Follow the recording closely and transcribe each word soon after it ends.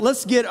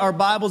Let's get our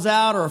Bibles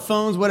out or our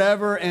phones,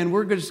 whatever, and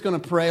we're just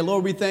going to pray.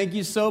 Lord, we thank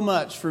you so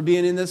much for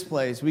being in this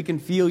place. We can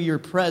feel your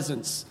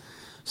presence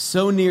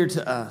so near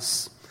to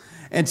us.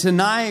 And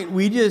tonight,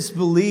 we just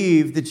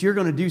believe that you're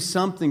going to do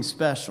something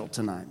special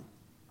tonight.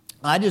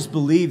 I just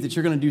believe that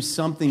you're going to do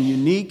something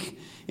unique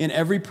in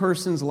every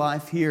person's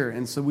life here.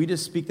 And so we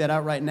just speak that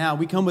out right now.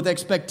 We come with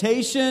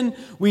expectation.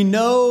 We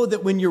know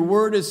that when your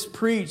word is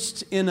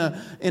preached in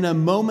a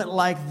moment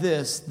like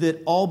this,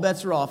 that all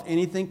bets are off.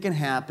 Anything can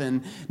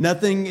happen.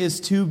 Nothing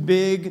is too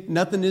big.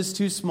 Nothing is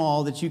too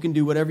small, that you can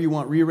do whatever you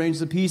want. Rearrange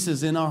the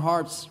pieces in our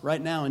hearts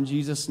right now in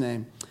Jesus'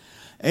 name.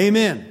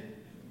 Amen.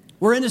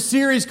 We're in a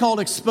series called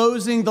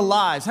Exposing the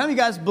Lies. How many of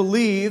you guys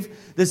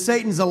believe that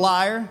Satan's a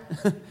liar?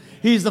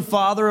 He's the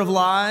father of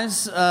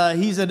lies.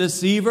 He's a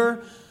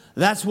deceiver.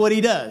 That's what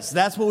he does.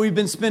 That's what we've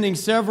been spending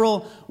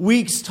several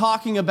weeks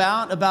talking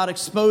about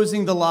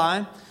exposing the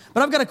lie.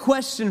 But I've got a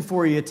question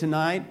for you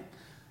tonight.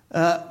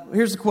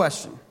 Here's the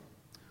question.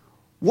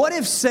 What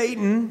if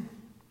Satan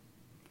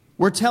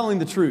were telling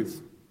the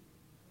truth?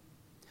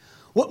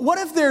 What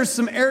if there's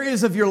some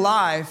areas of your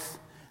life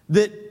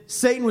that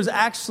Satan was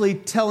actually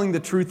telling the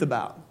truth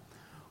about?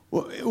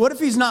 What if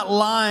he's not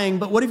lying,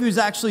 but what if he was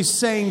actually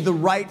saying the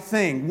right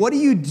thing? What do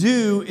you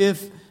do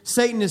if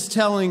Satan is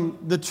telling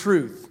the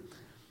truth?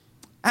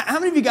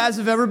 How many of you guys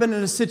have ever been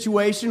in a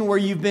situation where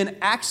you've been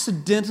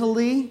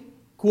accidentally,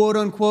 quote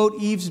unquote,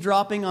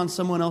 eavesdropping on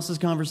someone else's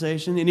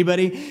conversation?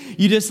 Anybody?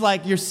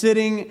 You're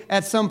sitting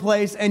at some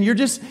place and you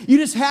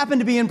just happen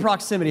to be in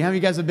proximity. How many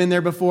of you guys have been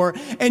there before?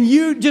 And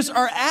you just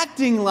are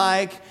acting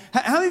like,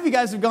 how many of you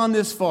guys have gone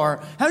this far?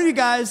 How many of you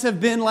guys have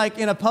been like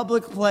in a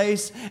public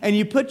place and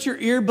you put your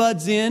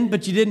earbuds in,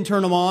 but you didn't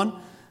turn them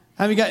on?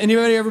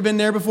 Anybody ever been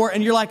there before?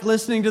 And you're like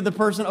listening to the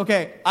person.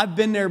 Okay, I've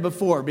been there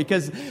before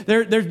because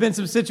there's been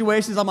some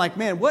situations I'm like,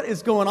 man, what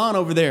is going on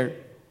over there?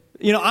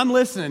 I'm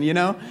listening,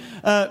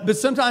 But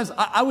sometimes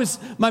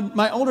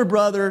my older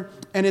brother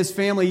and his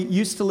family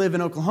used to live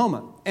in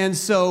Oklahoma. And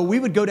so we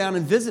would go down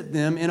and visit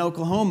them in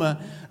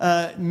Oklahoma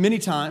many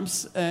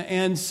times.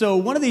 And so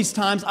one of these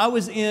times I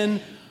was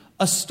in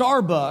a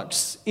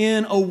Starbucks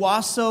in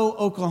Owasso,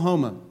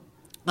 Oklahoma.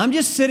 I'm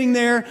just sitting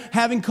there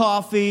having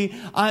coffee.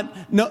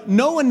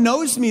 No one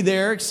knows me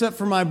there except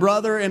for my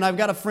brother, and I've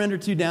got a friend or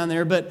two down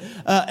there.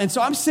 And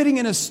so I'm sitting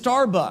in a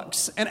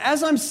Starbucks, and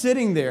as I'm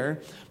sitting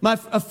there,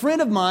 a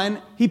friend of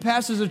mine, he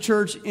pastors a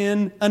church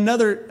in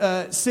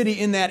another city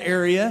in that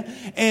area,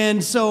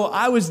 and so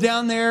I was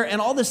down there,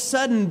 and all of a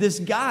sudden, this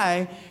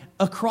guy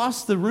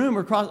across the room,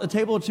 or across a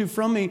table or two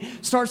from me,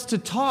 starts to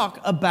talk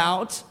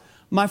about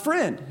my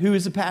friend, who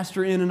is a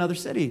pastor in another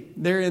city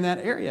there in that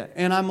area,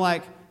 and I'm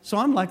like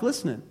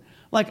listening.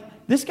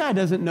 Like, this guy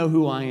doesn't know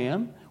who I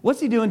am. What's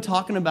he doing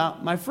talking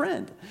about my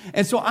friend?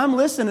 And so I'm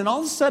listening, and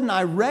all of a sudden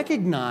I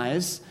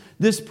recognize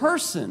this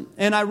person.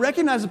 And I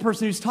recognize the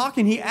person who's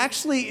talking. He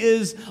actually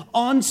is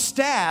on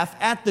staff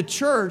at the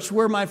church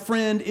where my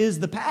friend is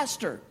the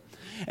pastor.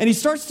 And he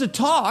starts to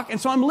talk, and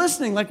so I'm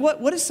listening. Like,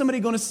 what is somebody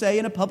going to say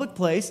in a public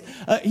place?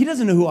 He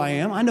doesn't know who I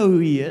am. I know who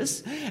he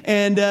is.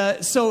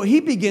 And so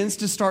he begins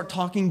to start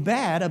talking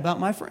bad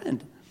about my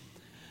friend.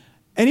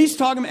 And he's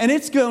talking, and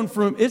it's going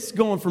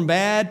from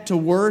bad to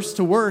worse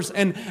to worse.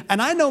 And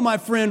I know my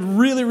friend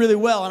really, really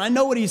well, and I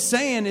know what he's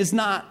saying is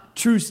not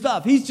true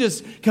stuff. He's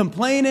just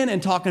complaining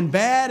and talking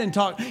bad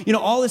and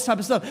all this type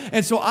of stuff.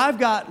 And so I've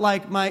got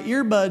like my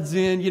earbuds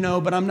in,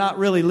 but I'm not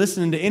really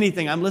listening to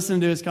anything. I'm listening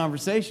to his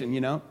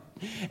conversation,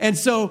 And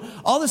so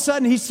all of a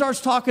sudden he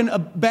starts talking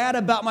bad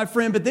about my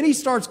friend, but then he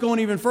starts going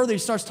even further. He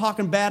starts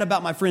talking bad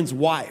about my friend's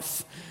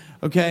wife.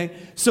 Okay,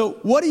 so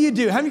what do you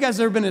do? Have you guys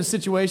ever been in a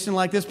situation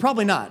like this?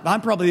 Probably not.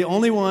 I'm probably the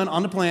only one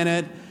on the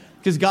planet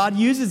because God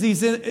uses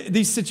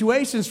these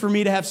situations for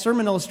me to have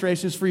sermon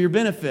illustrations for your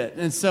benefit.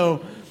 And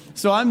so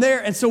I'm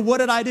there. And so what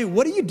did I do?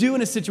 What do you do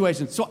in a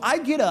situation? So I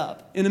get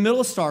up in the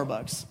middle of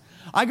Starbucks.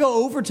 I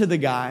go over to the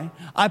guy.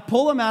 I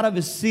pull him out of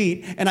his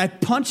seat, and I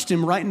punched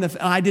him right in the...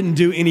 I didn't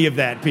do any of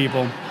that,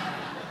 people.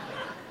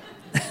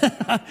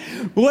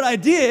 What I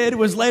did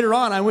was later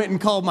on, I went and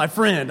called my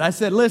friend. I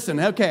said, listen,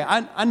 okay,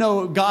 I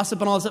know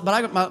gossip and all this, but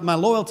I got my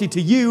loyalty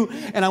to you,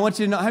 and I want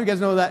you to know, how you guys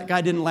know that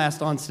guy didn't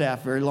last on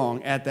staff very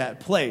long at that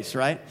place,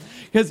 right?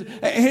 Because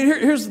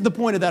here's the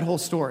point of that whole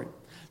story.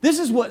 This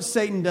is what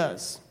Satan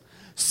does.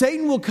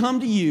 Satan will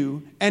come to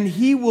you, and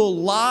he will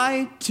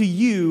lie to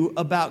you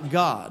about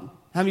God.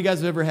 How many of you guys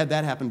have ever had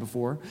that happen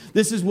before?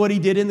 This is what he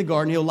did in the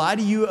garden. He'll lie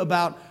to you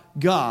about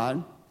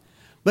God,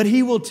 but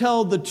he will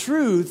tell the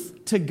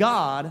truth to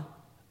God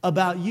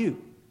about you.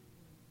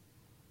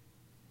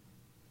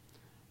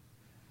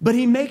 But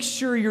he makes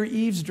sure you're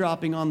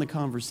eavesdropping on the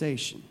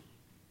conversation.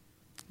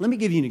 Let me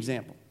give you an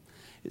example.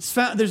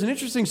 There's an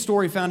interesting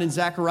story found in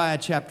Zechariah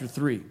chapter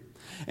 3.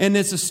 And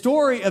it's a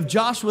story of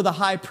Joshua the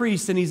high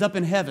priest, and he's up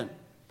in heaven.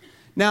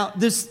 Now,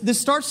 this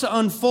starts to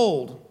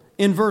unfold.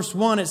 In verse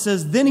 1, it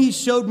says, "Then he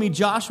showed me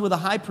Joshua the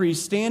high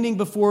priest standing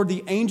before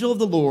the angel of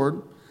the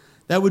Lord."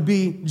 That would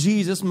be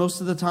Jesus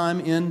most of the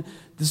time in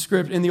the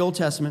script, in the Old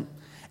Testament.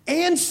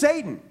 And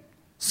Satan.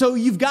 So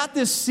you've got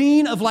this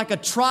scene of like a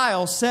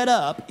trial set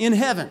up in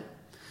heaven.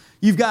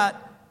 You've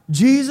got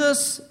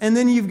Jesus, and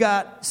then you've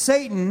got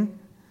Satan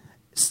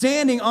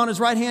standing on his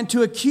right hand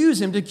to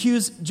accuse him, to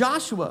accuse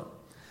Joshua.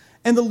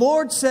 And the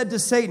Lord said to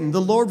Satan,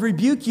 "The Lord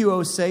rebuke you,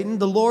 O Satan.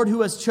 The Lord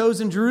who has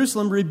chosen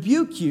Jerusalem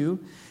rebuke you.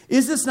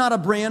 Is this not a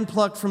brand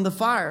plucked from the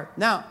fire?"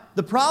 Now,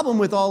 the problem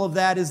with all of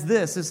that is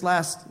this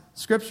last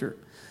scripture.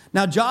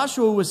 Now,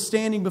 Joshua was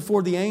standing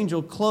before the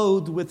angel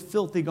clothed with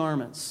filthy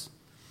garments.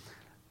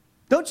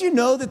 Don't you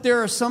know that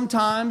there are some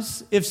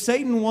times, if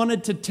Satan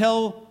wanted to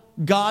tell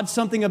God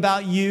something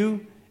about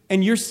you,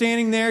 and you're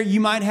standing there,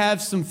 you might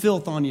have some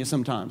filth on you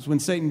sometimes when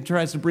Satan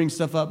tries to bring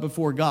stuff up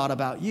before God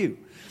about you.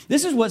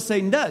 This is what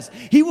Satan does.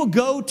 He will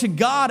go to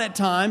God at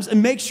times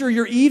and make sure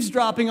you're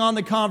eavesdropping on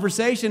the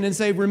conversation and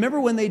say, "Remember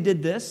when they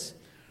did this?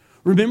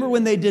 Remember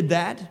when they did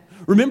that?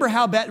 Remember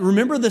how bad?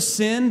 Remember the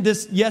sin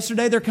this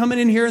yesterday? They're coming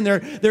in here and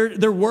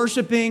they're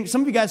worshiping."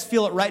 Some of you guys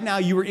feel it right now.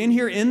 You were in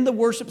here in the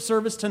worship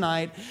service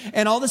tonight,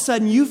 and all of a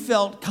sudden you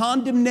felt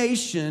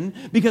condemnation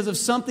because of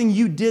something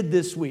you did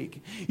this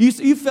week.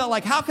 You felt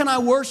like, how can I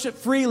worship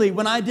freely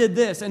when I did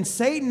this? And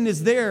Satan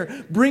is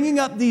there bringing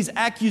up these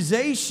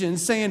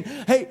accusations, saying,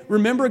 "Hey,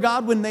 remember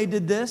God when they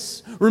did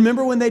this?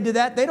 Remember when they did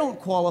that? They don't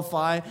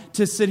qualify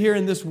to sit here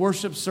in this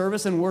worship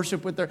service and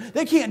worship with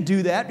they can't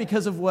do that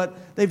because of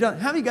what they've done."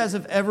 How many of you guys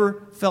have ever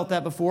felt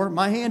that before?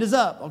 My hand is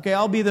up. Okay,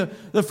 I'll be the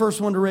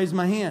first one to raise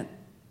my hand.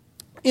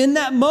 In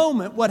that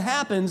moment, what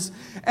happens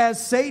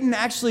as Satan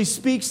actually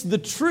speaks the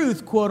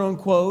truth, quote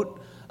unquote,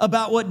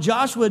 about what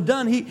Joshua had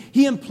done,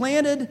 he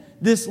implanted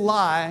this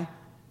lie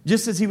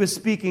just as he was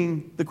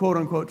speaking the quote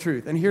unquote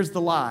truth. And here's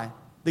the lie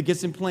that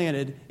gets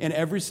implanted in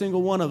every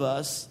single one of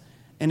us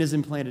and is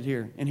implanted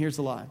here. And here's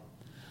the lie: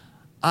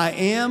 I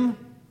am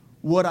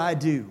what I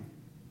do.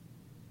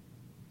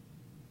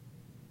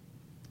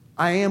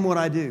 I am what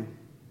I do.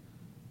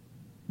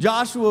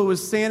 Joshua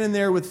was standing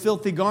there with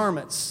filthy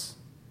garments.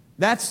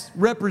 That's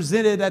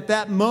represented at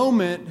that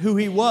moment who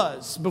he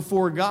was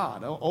before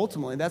God.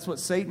 Ultimately, that's what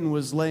Satan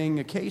was laying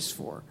a case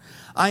for.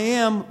 I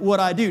am what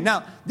I do.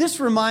 Now, this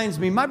reminds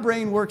me, my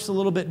brain works a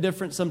little bit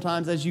different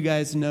sometimes, as you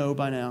guys know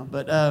by now.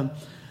 But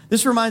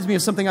this reminds me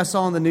of something I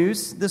saw on the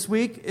news this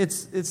week.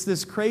 It's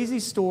this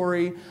crazy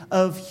story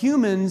of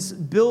humans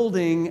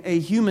building a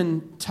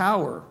human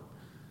tower.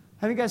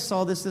 Have you guys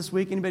saw this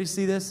week? Anybody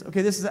see this?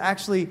 Okay, this is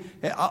actually,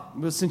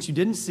 well, since you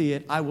didn't see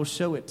it, I will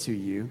show it to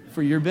you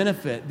for your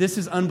benefit. This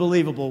is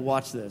unbelievable.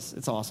 Watch this.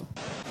 It's awesome.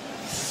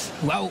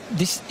 Wow,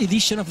 this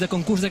edition of the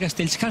Concurs de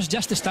Castells has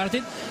just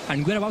started,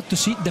 and we're about to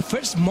see the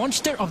first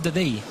monster of the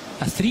day,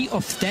 a 3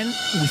 of 10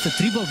 with a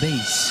triple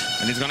base.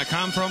 And it's going to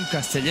come from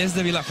Castellers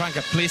de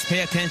Vilafranca. Please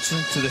pay attention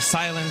to the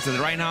silence that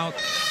right now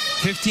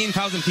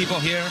 15,000 people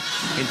here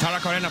in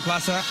Taraco Arena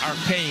Plaza are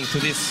paying to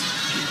this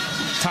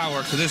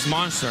tower, to this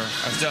monster,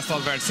 as just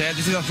Albert said.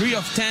 This is a 3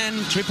 of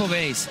 10 triple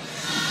base.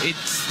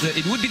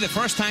 It would be the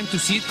first time to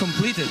see it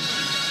completed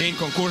in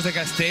Concurs de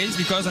Castells,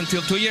 because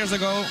until 2 years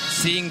ago,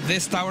 seeing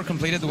this tower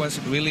completed was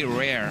really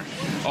rare.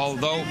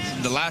 Although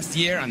the last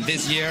year and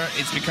this year,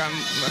 it's become,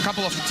 a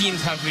couple of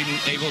teams have been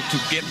able to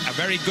get a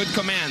very good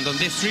command on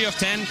this 3 of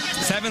 10,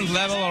 7th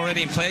level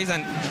already in place,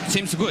 and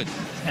seems good.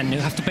 And you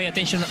have to pay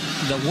attention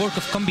to the work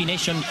of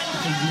combination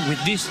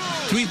with this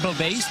triple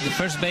base, the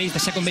first base, the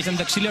second base, and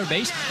the auxiliary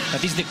base.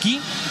 That is the key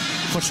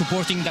for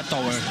supporting that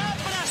tower.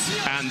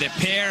 And the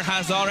pair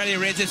has already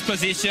reached its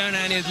position,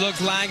 and it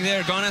looks like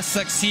they're gonna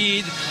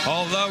succeed,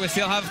 although we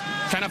still have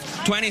kind of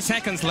 20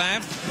 seconds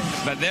left.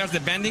 But there's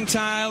the bending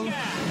child.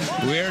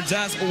 We're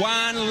just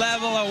one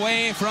level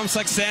away from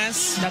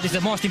success. That is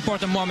the most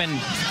important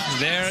moment.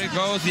 There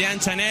goes the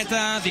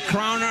Anchaneta, the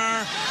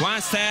crowner,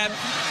 1 step,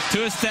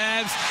 2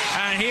 steps,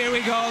 and here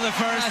we go, the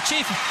first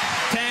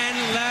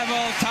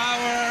 10-level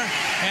tower.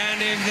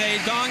 And if they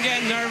don't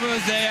get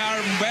nervous, they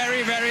are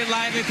very, very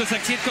likely to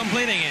succeed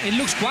completing it. It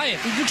looks quiet.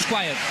 It looks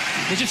quiet.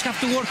 They just have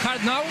to work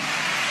hard now,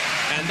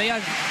 and they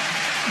are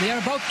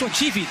about to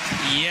achieve it.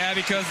 Yeah,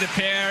 because the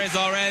pair is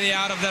already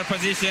out of their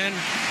position,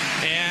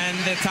 and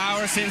the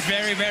tower seems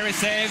very, very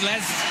safe.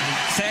 Let's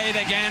say it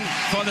again.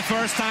 For the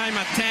first time,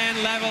 a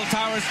 10-level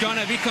tower is going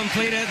to be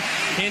completed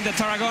in the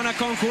Tarragona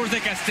Concurs de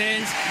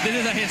Castells. This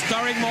is a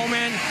historic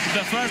moment,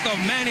 the first of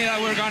many that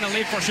we're going to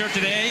live for sure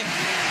today.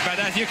 But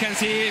as you can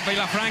see,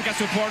 Vilafranca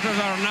supporters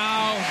are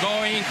now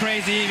going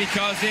crazy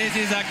because this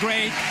is a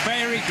great,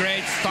 very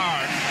great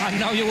start. And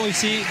now you will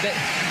see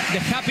the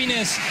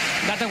happiness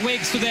that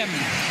awakes to them.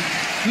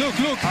 Look.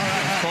 Of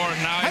course,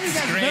 now it's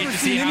great to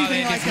see how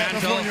they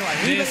dismantle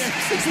this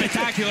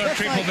spectacular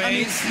triple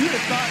base. You'd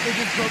have thought they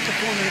just broke the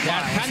formula.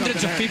 Yeah,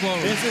 hundreds of people,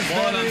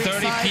 more than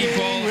 30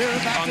 people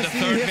on the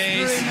third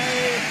base,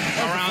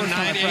 around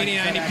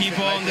 90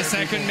 people on the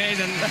second base,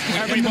 and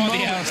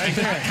everybody else,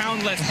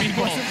 countless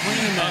people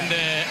on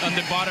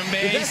the bottom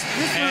base.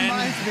 This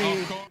reminds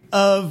me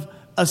of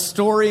a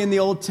story in the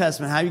Old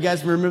Testament. How do you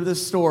guys remember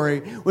this story?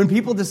 When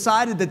people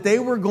decided that they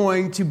were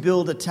going to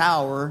build a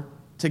tower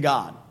to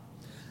God.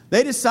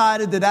 They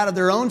decided that out of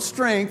their own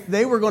strength,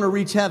 they were going to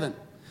reach heaven.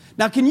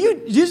 Now, can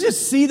you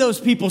just see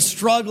those people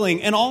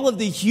struggling and all of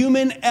the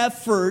human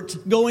effort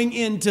going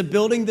into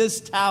building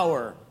this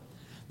tower?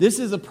 This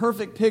is a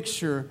perfect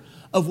picture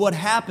of what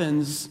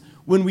happens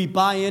when we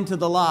buy into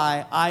the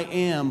lie, I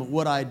am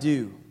what I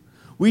do.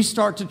 We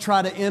start to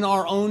try to, in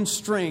our own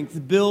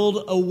strength,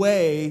 build a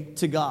way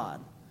to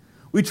God.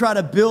 We try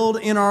to build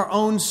in our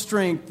own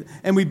strength,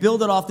 and we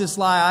build it off this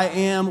lie, I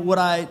am what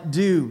I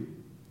do.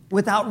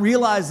 Without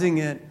realizing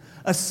it,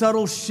 a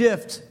subtle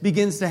shift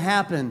begins to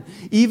happen.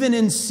 Even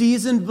in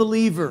seasoned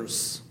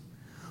believers,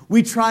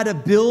 we try to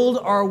build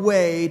our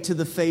way to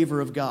the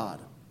favor of God.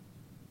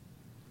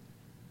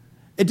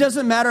 It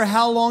doesn't matter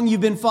how long you've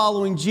been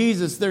following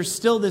Jesus, there's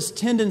still this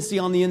tendency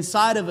on the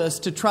inside of us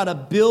to try to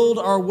build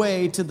our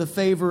way to the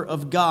favor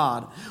of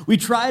God. We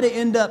try to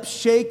end up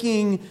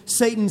shaking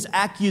Satan's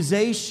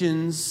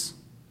accusations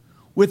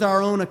with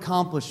our own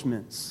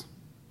accomplishments.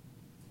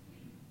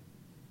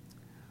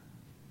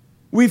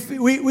 We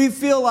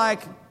feel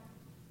like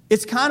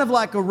it's kind of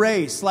like a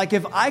race. Like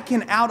if I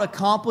can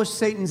out-accomplish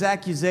Satan's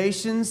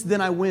accusations,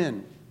 then I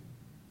win.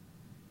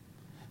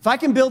 If I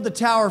can build the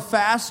tower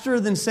faster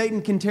than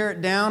Satan can tear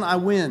it down, I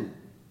win.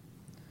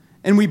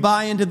 And we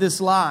buy into this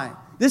lie.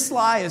 This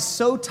lie is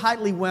so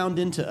tightly wound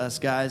into us,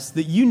 guys,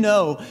 that you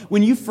know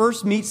when you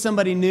first meet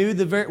somebody new,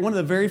 one of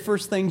the very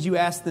first things you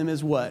ask them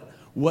is what?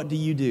 What do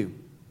you do?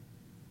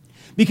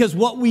 Because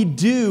what we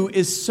do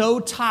is so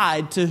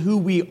tied to who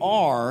we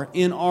are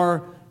in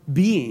our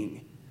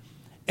being.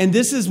 And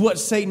this is what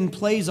Satan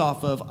plays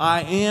off of.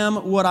 I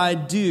am what I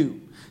do.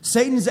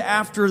 Satan's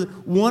after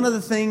one of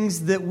the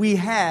things that we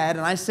had,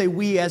 and I say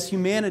we as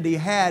humanity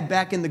had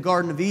back in the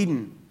Garden of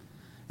Eden,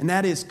 and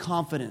that is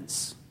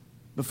confidence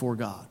before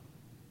God.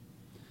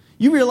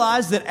 You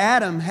realize that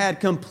Adam had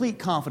complete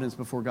confidence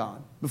before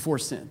God, before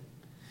sin.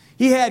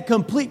 He had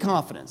complete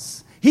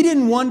confidence. He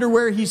didn't wonder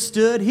where he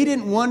stood. He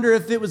didn't wonder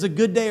if it was a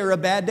good day or a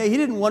bad day. He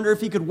didn't wonder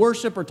if he could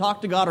worship or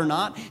talk to God or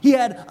not. He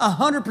had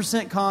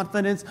 100%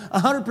 confidence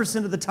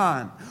 100% of the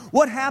time.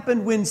 What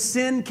happened when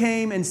sin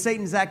came and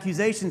Satan's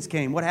accusations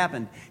came? What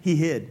happened? He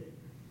hid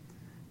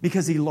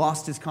because he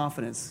lost his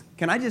confidence.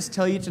 Can I just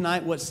tell you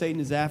tonight what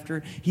Satan is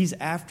after? He's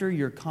after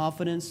your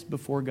confidence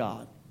before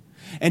God.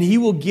 And he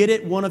will get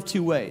it one of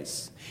two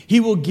ways. He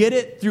will get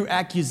it through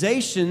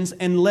accusations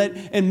and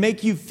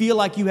make you feel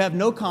like you have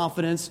no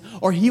confidence,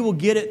 or he will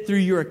get it through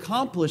your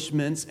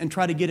accomplishments and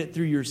try to get it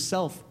through your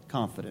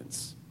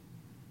self-confidence.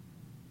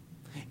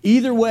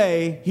 Either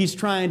way, he's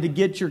trying to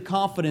get your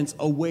confidence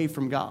away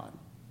from God.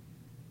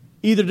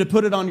 Either to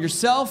put it on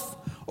yourself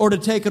or to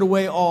take it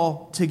away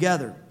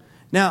altogether.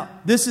 Now,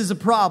 this is a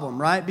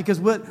problem, right? Because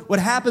what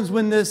happens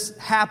when this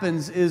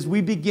happens is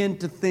we begin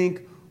to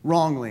think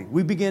wrongly.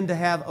 We begin to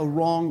have a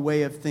wrong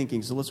way of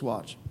thinking. So let's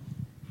watch.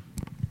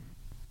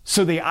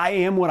 So the I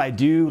am what I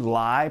do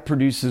lie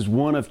produces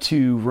one of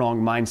two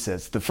wrong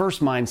mindsets. The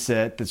first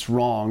mindset that's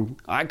wrong,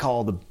 I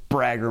call the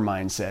bragger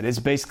mindset. It's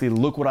basically,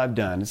 look what I've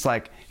done. It's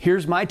like,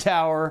 here's my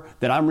tower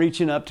that I'm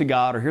reaching up to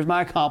God, or here's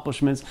my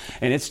accomplishments,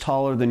 and it's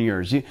taller than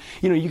yours. You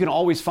know, you can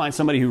always find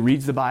somebody who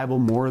reads the Bible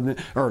more than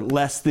or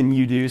less than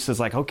you do. So it's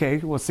like, okay,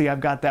 well, see,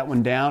 I've got that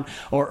one down.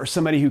 Or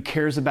somebody who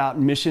cares about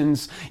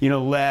missions,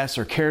 less,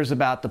 or cares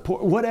about the poor,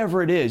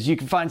 whatever it is. You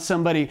can find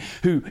somebody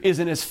who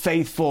isn't as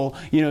faithful,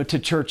 to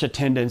church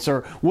attendance,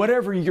 or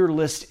whatever your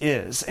list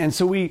is. And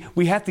so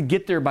we have to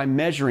get there by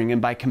measuring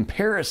and by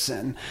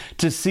comparison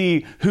to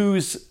see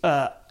who's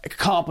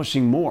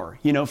accomplishing more.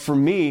 For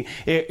me,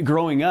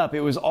 growing up, it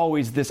was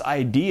always this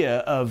idea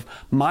of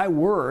my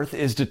worth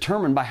is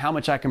determined by how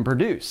much I can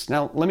produce.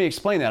 Now, let me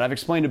explain that. I've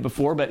explained it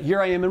before, but here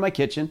I am in my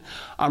kitchen.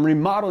 I'm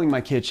remodeling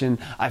my kitchen.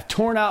 I've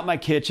torn out my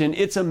kitchen.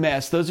 It's a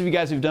mess. Those of you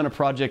guys who've done a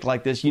project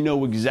like this, you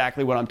know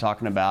exactly what I'm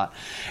talking about.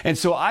 And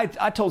so I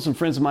told some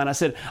friends of mine, I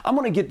said, I'm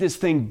going to get this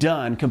thing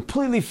done,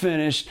 completely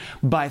finished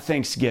by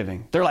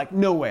Thanksgiving. They're like,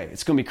 no way,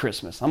 it's going to be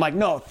Christmas. I'm like,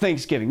 no,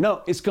 Thanksgiving.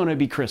 No, it's going to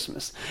be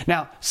Christmas.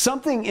 Now,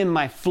 something in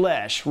my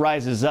flesh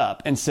rises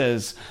up and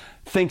says,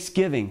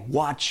 Thanksgiving,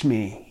 watch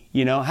me.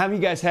 How many of you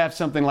guys have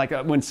something like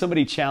when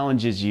somebody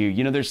challenges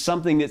you, there's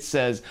something that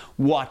says,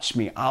 watch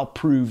me, I'll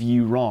prove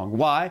you wrong.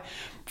 Why?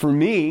 For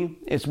me,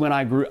 it's when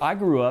I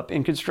grew up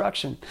in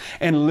construction,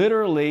 and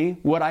literally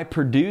what I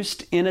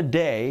produced in a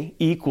day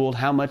equaled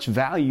how much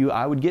value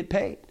I would get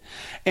paid.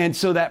 And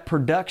so that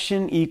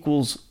production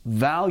equals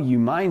value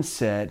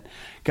mindset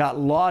got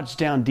lodged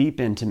down deep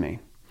into me.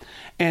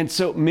 And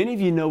so many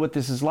of you know what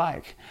this is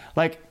like.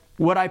 Like,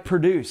 what I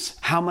produce,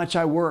 how much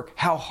I work,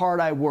 how hard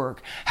I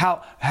work,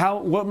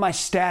 what my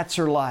stats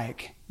are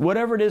like,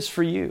 whatever it is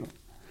for you.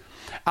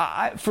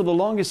 For the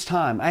longest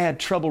time, I had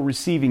trouble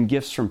receiving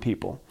gifts from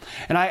people.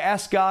 And I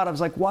asked God, I was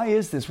like, why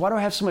is this? Why do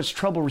I have so much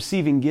trouble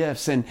receiving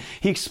gifts? And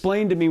He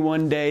explained to me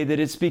one day that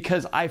it's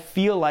because I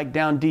feel like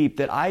down deep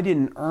that I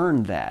didn't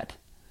earn that.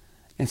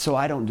 And so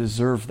I don't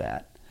deserve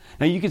that.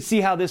 Now you can see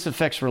how this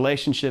affects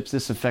relationships,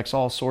 this affects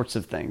all sorts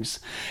of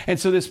things. And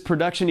so this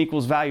production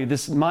equals value,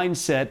 this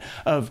mindset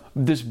of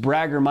this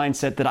bragger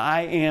mindset that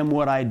I am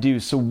what I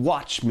do, so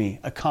watch me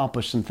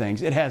accomplish some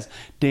things. It has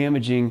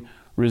damaging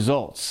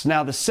results.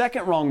 Now, the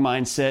second wrong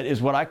mindset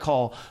is what I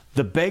call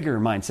the beggar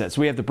mindset.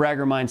 So we have the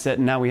bragger mindset,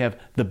 and now we have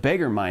the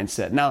beggar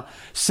mindset. Now,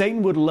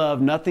 Satan would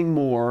love nothing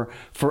more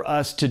for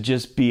us to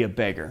just be a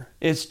beggar.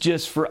 It's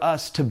just for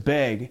us to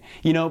beg,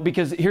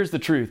 because here's the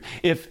truth.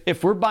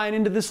 If we're buying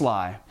into this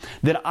lie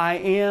that I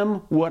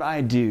am what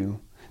I do,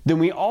 then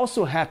we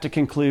also have to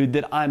conclude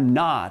that I'm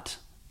not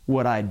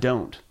what I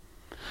don't.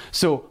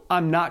 So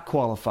I'm not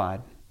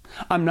qualified.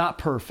 I'm not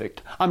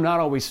perfect. I'm not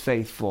always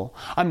faithful.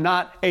 I'm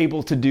not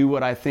able to do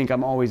what I think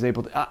I'm always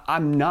able to.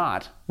 I'm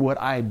not what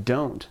I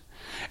don't.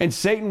 And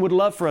Satan would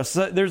love for us.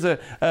 There's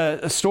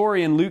a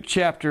story in Luke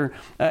chapter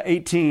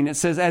 18. It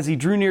says, as he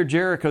drew near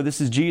Jericho, this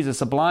is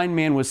Jesus, a blind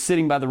man was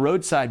sitting by the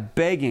roadside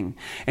begging.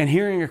 And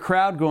hearing a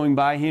crowd going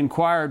by, he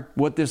inquired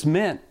what this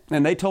meant.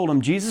 And they told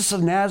him, Jesus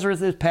of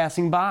Nazareth is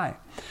passing by.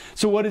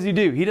 So what does he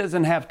do? He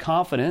doesn't have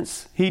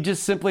confidence. He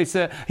just simply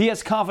said, he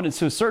has confidence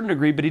to a certain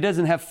degree, but he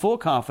doesn't have full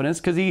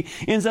confidence because he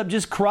ends up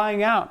just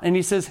crying out. And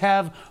he says,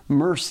 have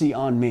mercy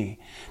on me.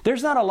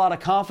 There's not a lot of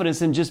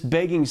confidence in just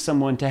begging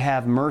someone to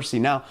have mercy.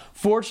 Now,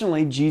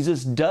 fortunately,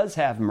 Jesus does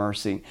have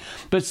mercy.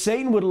 But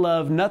Satan would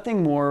love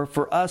nothing more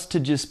for us to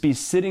just be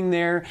sitting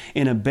there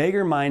in a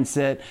beggar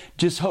mindset,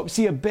 just hope.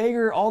 See, a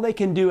beggar, all they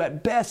can do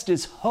at best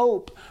is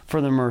hope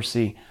for the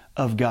mercy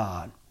of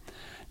God.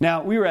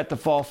 Now, we were at the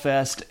Fall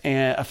Fest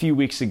a few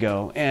weeks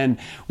ago, and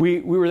we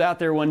were out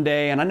there one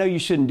day, and I know you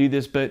shouldn't do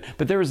this, but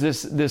there was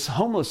this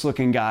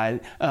homeless-looking guy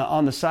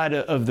on the side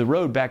of the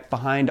road back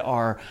behind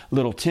our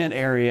little tent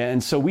area,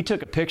 and so we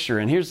took a picture,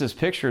 and here's this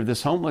picture of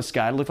this homeless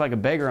guy. It looked like a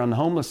beggar on the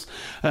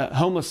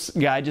homeless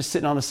guy just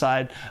sitting on the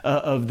side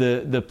of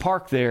the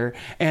park there,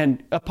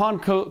 and upon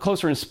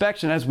closer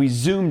inspection, as we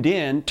zoomed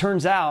in,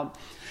 turns out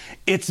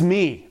it's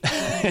me.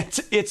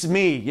 It's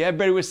me. Yeah,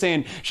 everybody was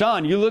saying,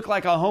 Sean, you look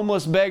like a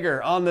homeless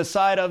beggar on the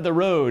side of the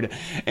road.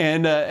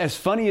 And as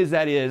funny as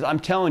that is, I'm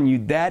telling you,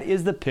 that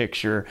is the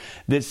picture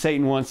that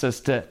Satan wants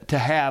us to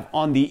have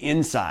on the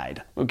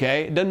inside.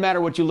 Okay? It doesn't matter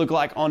what you look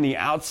like on the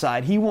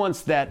outside. He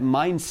wants that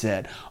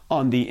mindset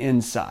on the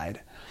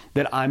inside.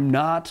 That I'm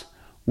not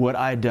what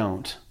I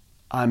don't.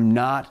 I'm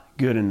not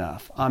good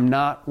enough. I'm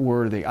not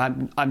worthy.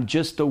 I'm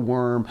just a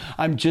worm.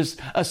 I'm just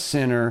a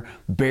sinner,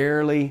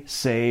 barely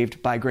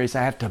saved by grace.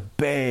 I have to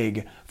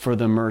beg for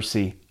the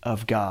mercy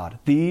of God.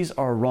 These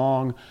are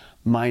wrong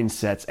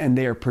mindsets, and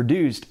they are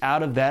produced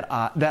out of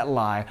that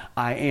lie,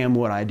 I am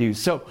what I do.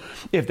 So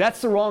if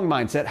that's the wrong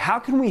mindset, how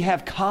can we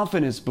have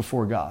confidence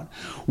before God?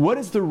 What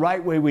is the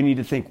right way we need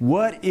to think?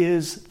 What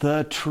is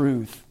the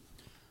truth?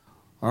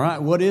 All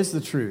right, what is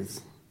the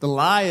truth? The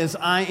lie is,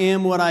 I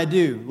am what I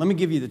do. Let me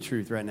give you the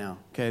truth right now.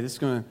 Okay,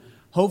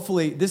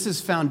 hopefully, this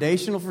is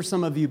foundational for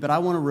some of you, but I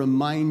want to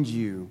remind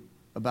you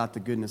about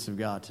the goodness of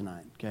God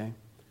tonight, okay?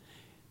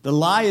 The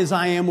lie is,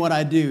 I am what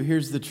I do.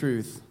 Here's the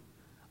truth.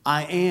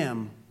 I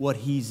am what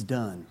He's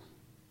done.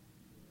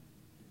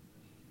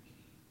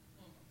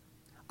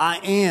 I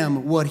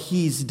am what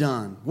He's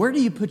done. Where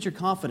do you put your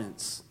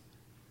confidence?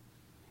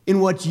 In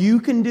what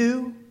you can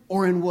do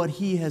or in what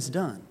He has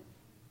done?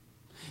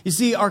 You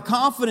see, our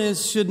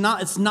confidence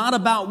it's not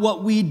about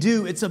what we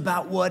do, it's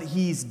about what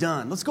He's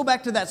done. Let's go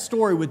back to that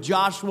story with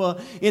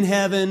Joshua in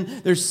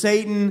heaven. There's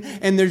Satan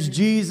and there's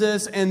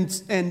Jesus,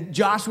 and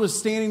Joshua's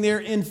standing there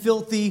in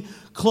filthy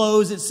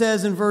clothes. It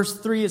says in verse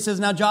 3, it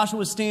says, now Joshua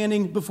was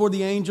standing before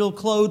the angel,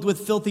 clothed with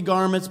filthy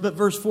garments. But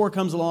verse 4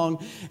 comes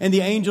along, and the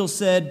angel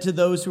said to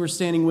those who were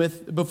standing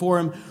before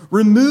him,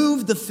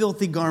 remove the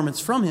filthy garments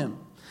from him.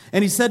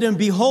 And he said to him,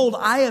 behold,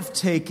 I have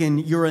taken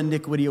your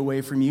iniquity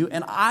away from you,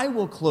 and I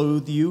will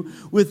clothe you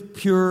with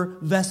pure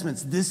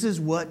vestments. This is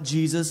what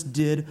Jesus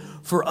did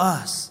for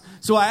us.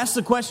 So I asked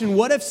the question,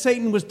 what if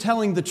Satan was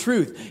telling the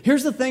truth?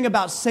 Here's the thing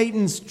about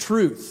Satan's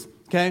truth,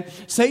 okay?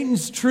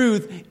 Satan's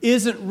truth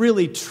isn't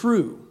really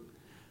true.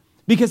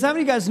 Because how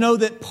many of you guys know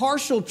that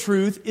partial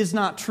truth is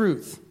not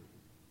truth?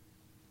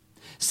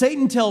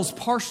 Satan tells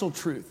partial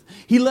truth.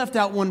 He left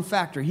out one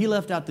factor. He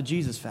left out the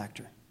Jesus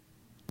factor.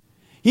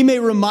 He may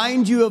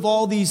remind you of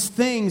all these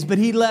things, but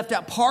he left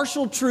out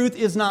partial truth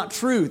is not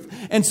truth.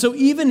 And so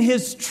even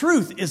his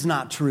truth is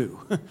not true.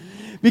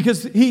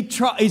 Because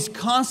he's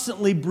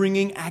constantly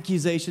bringing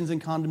accusations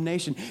and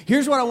condemnation.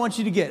 Here's what I want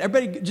you to get.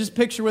 Everybody just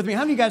picture with me. How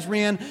many of you guys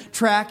ran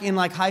track in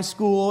like high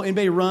school?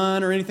 Anybody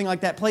run or anything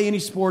like that? Play any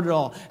sport at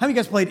all? How many of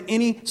you guys played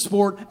any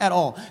sport at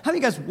all? How many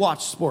of you guys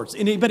watch sports?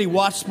 Anybody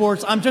watch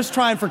sports? I'm just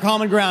trying for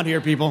common ground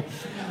here, people.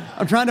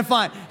 I'm trying to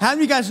find. How many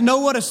of you guys know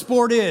what a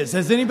sport is?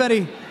 Has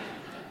anybody...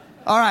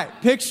 All right,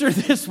 picture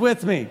this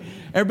with me.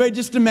 Everybody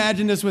just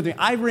imagine this with me.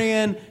 I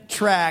ran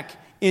track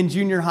in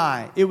junior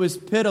high. It was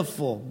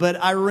pitiful, but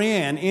I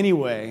ran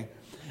anyway.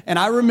 And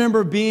I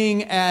remember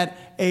being at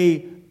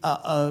a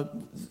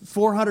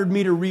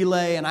 400-meter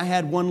relay, and I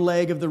had one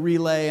leg of the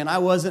relay, and I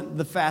wasn't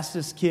the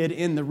fastest kid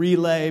in the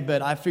relay,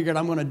 but I figured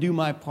I'm going to do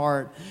my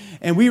part.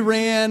 And we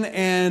ran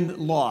and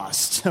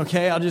lost,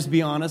 okay? I'll just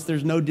be honest.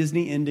 There's no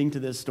Disney ending to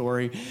this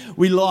story.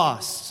 We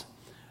lost.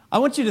 I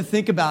want you to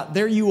think about,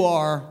 there you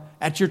are,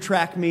 at your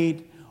track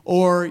meet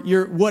or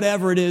your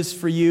whatever it is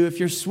for you,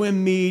 if your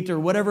swim meet or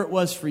whatever it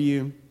was for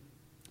you.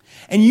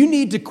 And you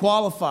need to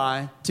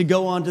qualify to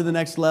go on to the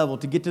next level,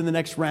 to get to the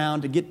next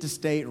round, to get to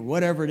state, or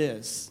whatever it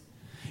is.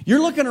 You're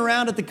looking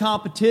around at the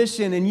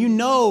competition and you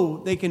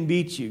know they can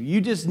beat you. You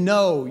just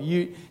know,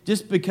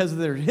 just because of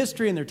their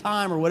history and their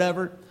time or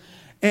whatever.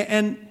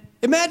 And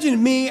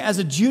imagine me as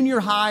a junior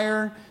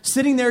hire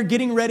sitting there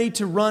getting ready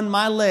to run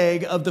my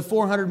leg of the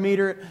 400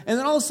 meter, and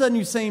then all of a sudden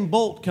Usain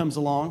Bolt comes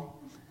along.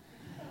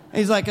 And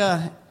he's like,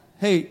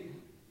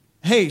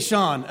 hey,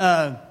 Sean,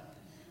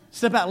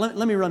 step out.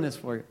 Let me run this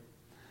for you.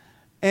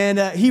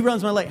 And he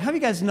runs my leg. How do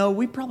you guys know?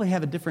 We'd probably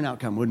have a different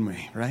outcome, wouldn't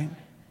we, right?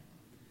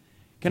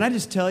 Can I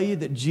just tell you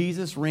that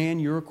Jesus ran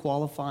your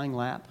qualifying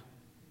lap?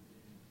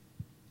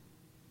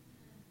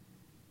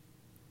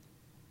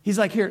 He's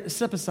like, here,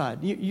 step aside.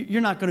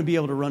 You're not going to be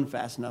able to run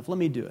fast enough. Let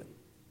me do it.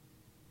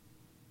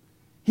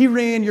 He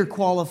ran your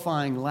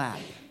qualifying lap.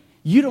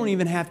 You don't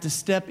even have to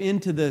step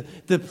into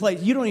the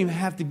place. You don't even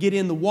have to get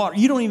in the water.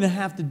 You don't even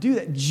have to do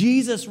that.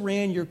 Jesus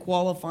ran your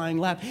qualifying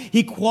lap.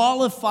 He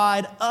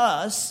qualified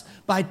us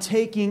by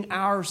taking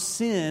our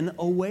sin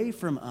away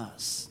from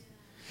us.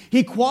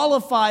 He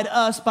qualified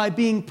us by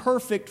being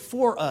perfect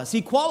for us.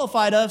 He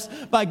qualified us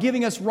by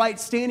giving us right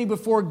standing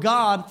before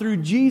God through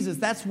Jesus.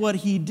 That's what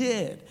He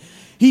did.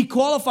 He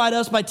qualified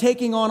us by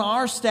taking on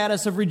our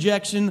status of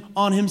rejection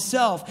on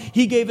Himself.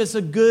 He gave us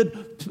a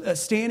good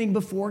standing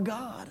before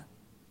God.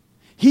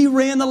 He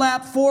ran the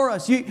lap for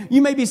us. You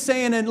may be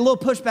saying in a little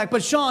pushback,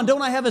 but Sean,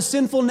 don't I have a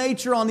sinful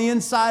nature on the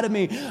inside of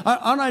me?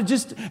 Aren't I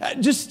just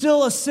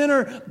still a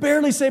sinner,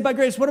 barely saved by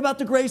grace? What about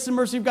the grace and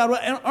mercy of God?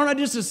 Aren't I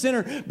just a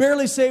sinner,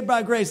 barely saved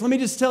by grace? Let me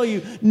just tell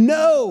you,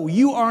 no,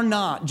 you are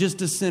not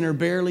just a sinner,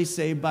 barely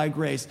saved by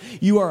grace.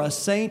 You are a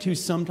saint who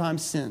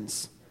sometimes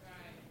sins.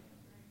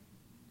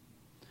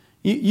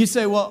 You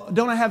say, well,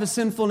 don't I have a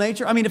sinful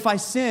nature? I mean, if I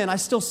sin, I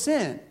still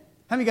sin.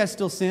 How many of you guys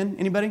still sin?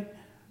 Anybody?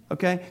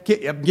 Okay,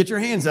 get your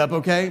hands up,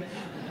 okay?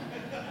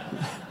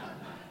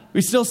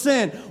 We still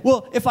sin.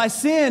 Well, if I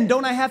sin,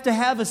 don't I have to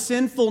have a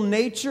sinful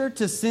nature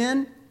to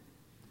sin?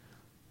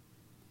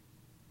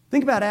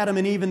 Think about Adam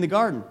and Eve in the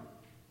garden.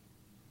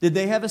 Did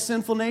they have a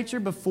sinful nature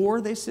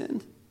before they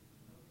sinned?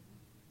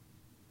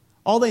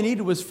 All they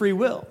needed was free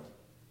will.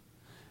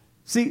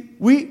 See,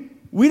 we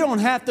don't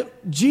have to.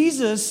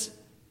 Jesus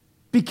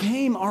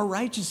became our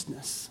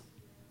righteousness.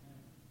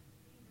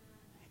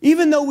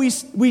 Even though we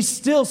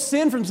still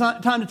sin from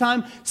time to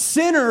time,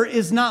 sinner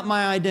is not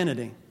my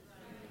identity.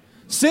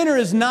 Sinner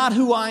is not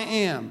who I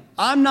am.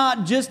 I'm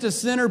not just a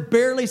sinner,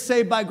 barely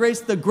saved by grace.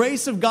 The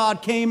grace of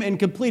God came and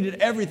completed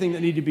everything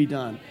that needed to be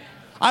done.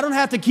 I don't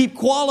have to keep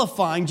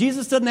qualifying.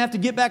 Jesus doesn't have to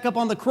get back up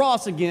on the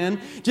cross again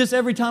just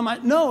every time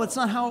No, it's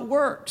not how it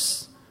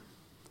works.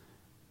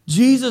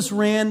 Jesus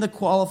ran the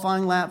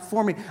qualifying lap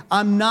for me.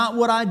 I'm not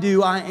what I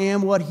do. I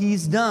am what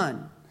He's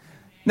done.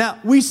 Now,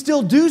 we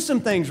still do some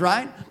things,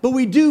 right? But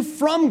we do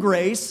from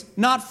grace,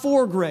 not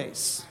for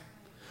grace.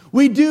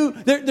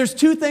 There's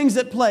two things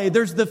at play.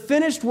 There's the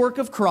finished work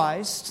of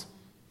Christ,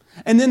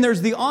 and then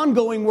there's the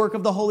ongoing work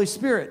of the Holy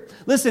Spirit.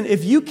 Listen,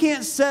 if you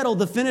can't settle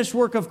the finished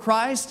work of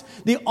Christ,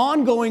 the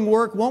ongoing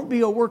work won't be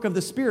a work of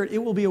the Spirit. It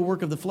will be a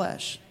work of the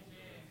flesh.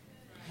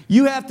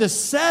 You have to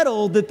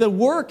settle that the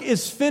work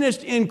is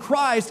finished in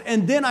Christ,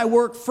 and then I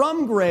work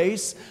from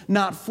grace,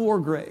 not for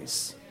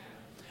grace.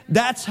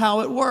 That's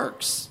how it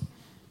works.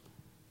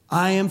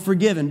 I am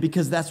forgiven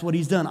because that's what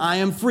He's done. I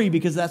am free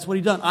because that's what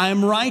He's done. I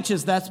am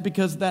righteous. That's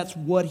because that's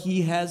what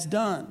He has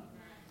done.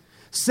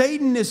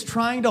 Satan is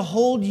trying to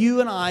hold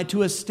you and I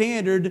to a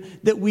standard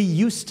that we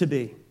used to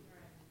be.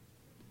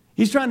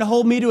 He's trying to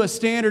hold me to a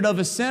standard of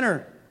a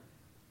sinner.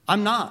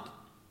 I'm not.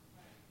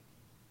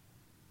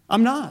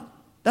 I'm not.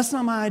 That's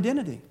not my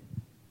identity.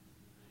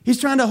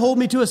 He's trying to hold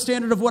me to a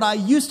standard of what I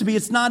used to be.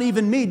 It's not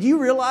even me. Do you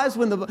realize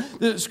when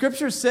the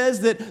Scripture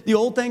says that the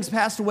old things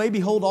passed away,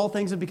 behold, all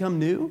things have become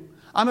new?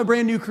 I'm a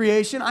brand new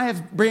creation. I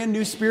have brand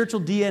new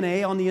spiritual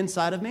DNA on the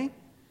inside of me.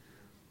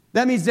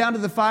 That means down to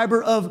the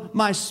fiber of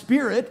my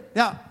spirit.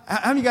 Now,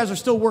 how many of you guys are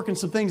still working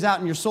some things out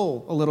in your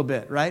soul a little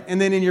bit, right? And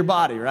then in your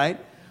body, right?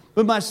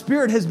 But my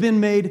spirit has been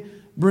made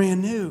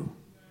brand new.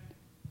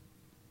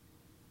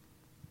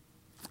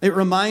 It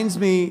reminds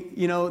me,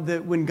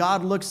 that when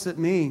God looks at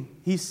me,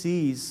 He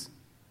sees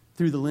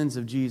through the lens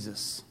of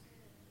Jesus.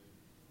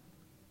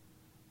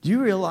 Do you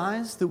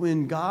realize that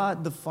when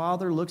God the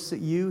Father looks at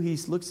you, He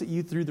looks at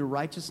you through the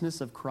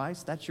righteousness of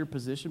Christ? That's your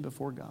position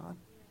before God.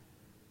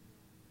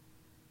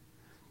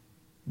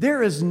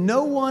 There is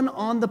no one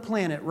on the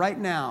planet right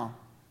now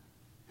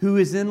who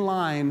is in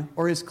line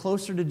or is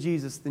closer to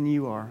Jesus than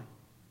you are,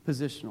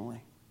 positionally.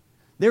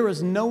 There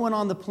is no one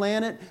on the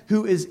planet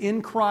who is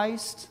in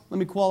Christ, let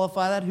me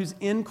qualify that, who's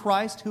in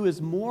Christ, who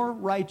is more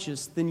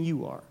righteous than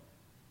you are.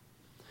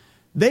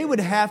 They would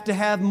have to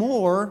have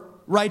more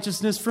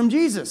righteousness from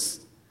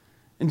Jesus.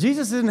 And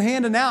Jesus isn't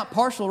handing out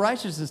partial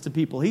righteousness to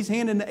people. He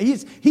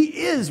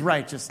is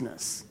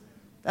righteousness.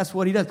 That's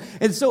what He does.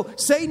 And so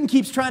Satan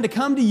keeps trying to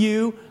come to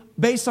you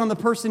based on the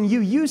person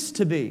you used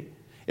to be.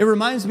 It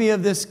reminds me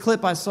of this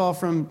clip I saw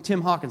from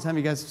Tim Hawkins. How many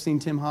of you guys have seen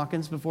Tim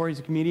Hawkins before? He's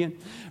a comedian.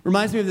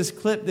 Reminds me of this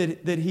clip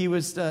that he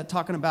was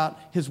talking about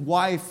his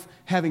wife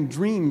having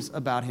dreams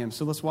about him.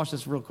 So let's watch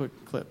this real quick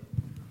clip.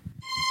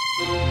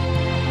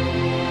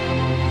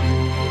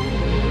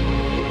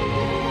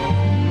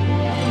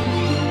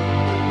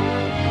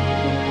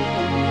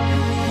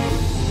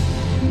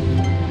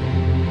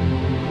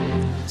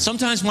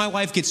 Sometimes my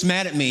wife gets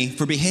mad at me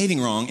for behaving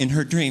wrong in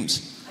her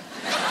dreams.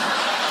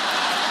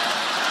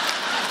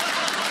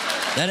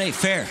 That ain't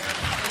fair.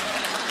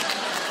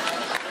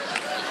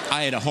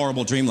 I had a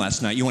horrible dream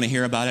last night. You want to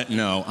hear about it?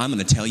 No, I'm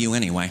going to tell you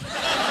anyway.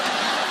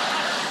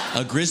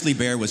 A grizzly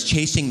bear was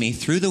chasing me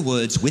through the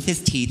woods with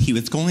his teeth. He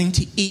was going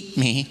to eat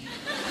me.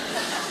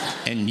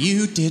 And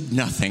you did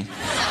nothing.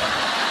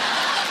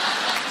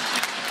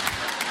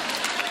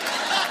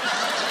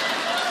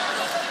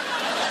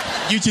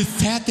 You just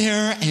sat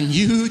there and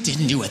you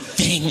didn't do a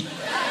thing.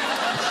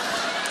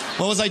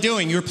 What was I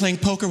doing? You were playing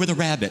poker with a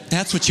rabbit.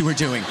 That's what you were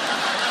doing.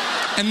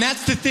 And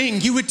that's the thing.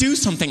 You would do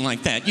something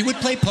like that. You would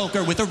play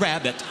poker with a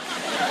rabbit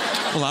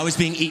while I was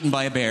being eaten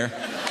by a bear.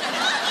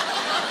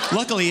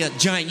 Luckily, a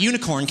giant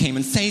unicorn came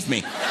and saved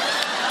me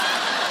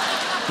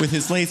with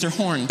his laser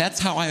horn. That's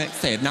how I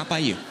saved, not by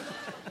you.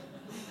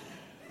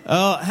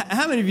 Oh,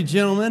 how many of you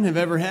gentlemen have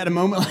ever had a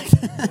moment like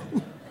that?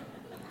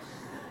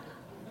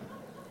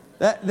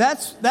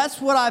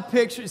 That's what I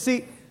picture.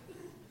 See,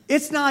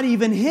 it's not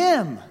even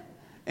him,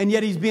 and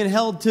yet he's being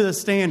held to the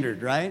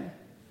standard, right?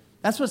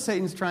 That's what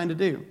Satan's trying to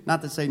do.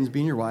 Not that Satan's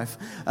being your wife.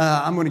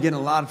 I'm going to get in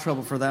a lot of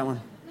trouble for that one.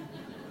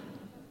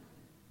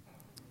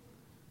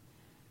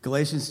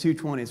 Galatians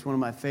 2:20, it's one of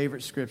my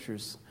favorite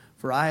scriptures.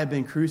 For I have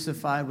been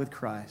crucified with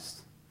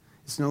Christ.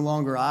 It's no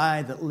longer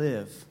I that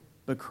live,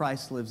 but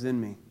Christ lives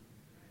in me.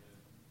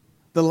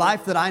 The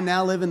life that I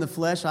now live in the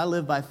flesh, I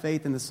live by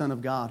faith in the Son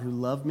of God who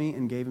loved me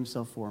and gave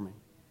himself for me.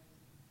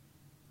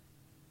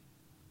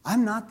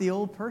 I'm not the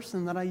old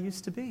person that I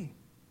used to be.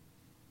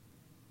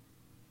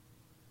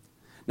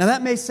 Now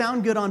that may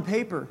sound good on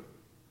paper,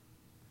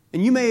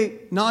 and you may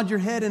nod your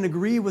head and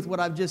agree with what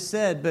I've just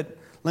said, but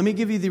let me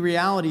give you the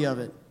reality of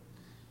it.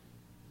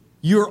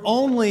 You're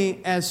only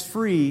as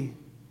free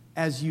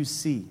as you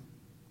see.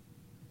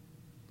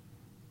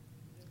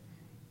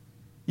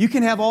 You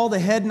can have all the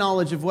head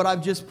knowledge of what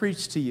I've just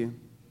preached to you.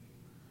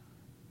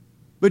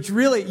 But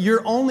really,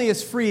 you're only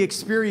as free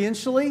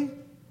experientially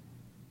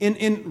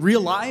in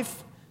real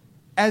life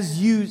as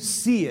you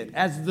see it,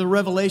 as the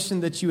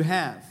revelation that you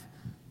have.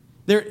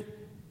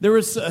 There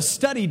was a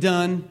study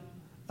done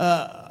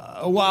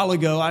a while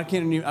ago. I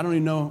don't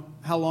even know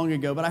how long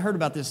ago, but I heard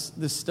about this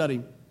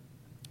study.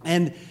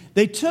 And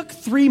they took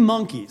 3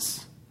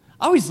 monkeys.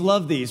 I always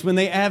love these when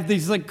they have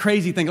these like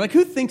crazy things. Like,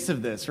 who thinks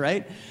of this,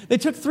 right? They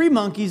took 3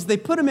 monkeys, they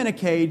put them in a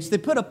cage, they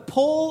put a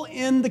pole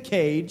in the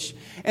cage,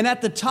 and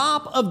at the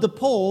top of the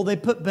pole, they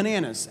put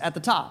bananas at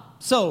the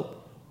top. So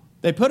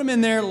they put them in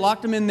there,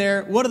 locked them in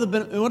there. What are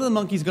the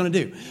monkeys going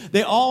to do?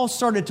 They all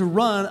started to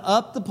run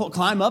up the pole,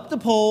 climb up the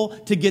pole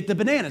to get the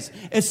bananas.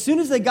 As soon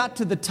as they got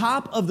to the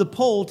top of the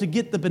pole to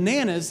get the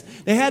bananas,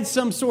 they had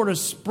some sort of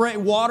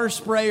water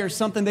spray or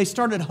something. They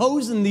started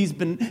hosing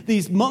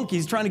these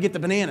monkeys trying to get the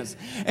bananas.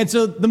 And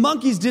so the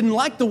monkeys didn't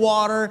like the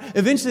water.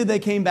 Eventually they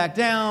came back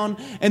down,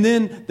 and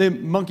then the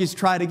monkeys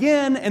tried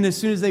again, and as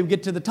soon as they would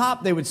get to the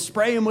top, they would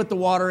spray them with the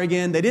water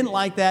again. They didn't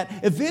like that.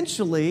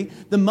 Eventually,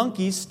 the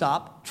monkeys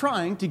stopped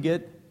trying to get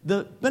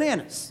the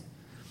bananas.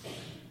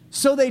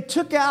 So they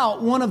took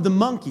out one of the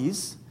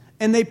monkeys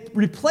and they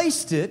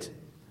replaced it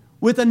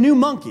with a new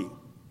monkey.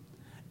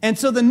 And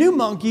so the new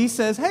monkey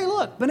says, hey,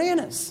 look,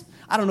 bananas.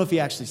 I don't know if he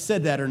actually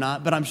said that or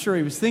not, but I'm sure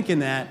he was thinking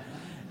that.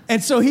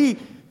 And so he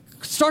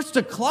starts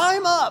to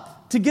climb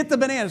up to get the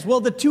bananas. Well,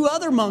 the 2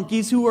 other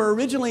monkeys who were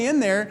originally in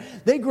there,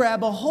 they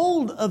grab a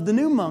hold of the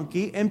new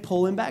monkey and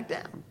pull him back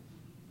down.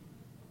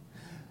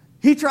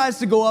 He tries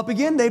to go up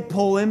again, they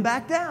pull him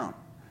back down.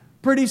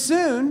 Pretty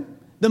soon,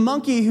 the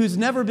monkey who's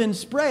never been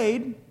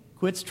sprayed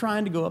quits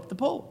trying to go up the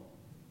pole.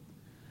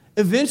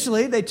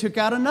 Eventually, they took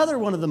out another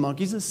one of the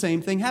monkeys. The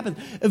same thing happened.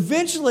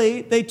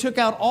 Eventually, they took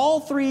out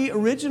all 3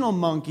 original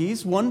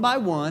monkeys one by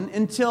one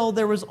until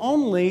there was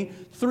only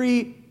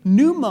 3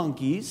 new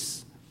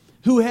monkeys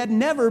who had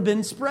never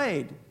been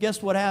sprayed.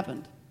 Guess what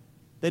happened?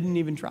 They didn't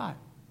even try.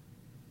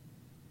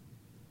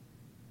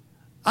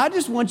 I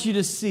just want you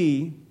to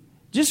see,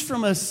 just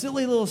from a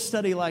silly little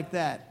study like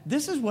that,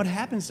 this is what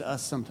happens to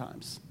us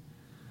sometimes.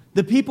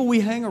 The people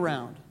we hang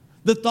around,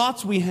 the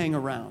thoughts we hang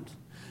around,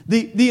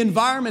 the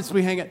environments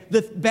we hang at,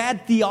 the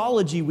bad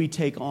theology we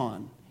take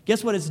on.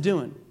 Guess what it's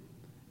doing?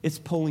 It's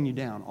pulling you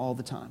down all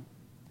the time.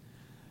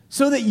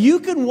 So that you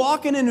can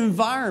walk in an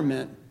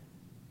environment,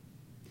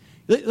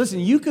 listen,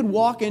 you could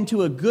walk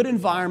into a good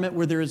environment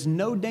where there is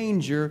no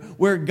danger,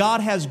 where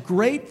God has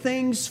great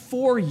things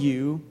for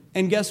you,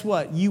 and guess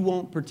what? You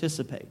won't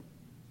participate.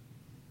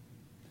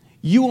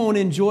 You won't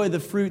enjoy the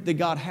fruit that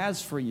God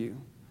has for you.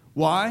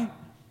 Why?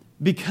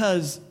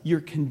 Because you're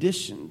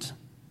conditioned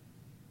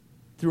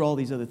through all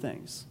these other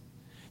things.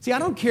 See, I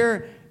don't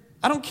care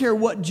I don't care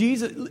what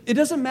it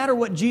doesn't matter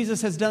what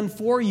Jesus has done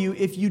for you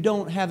if you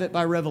don't have it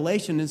by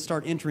revelation and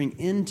start entering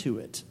into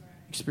it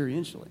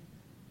experientially.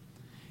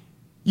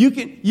 You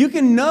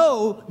can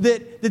know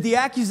that the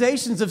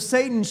accusations of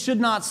Satan should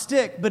not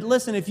stick, but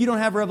listen, if you don't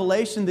have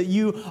revelation that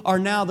you are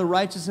now the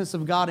righteousness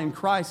of God in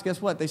Christ,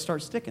 guess what? They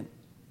start sticking.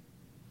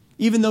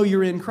 Even though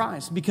you're in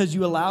Christ, because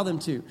you allow them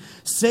to.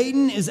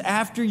 Satan is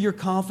after your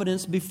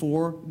confidence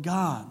before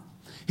God.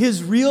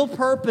 His real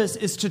purpose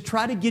is to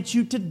try to get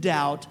you to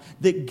doubt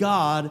that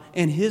God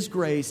and His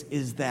grace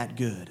is that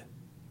good.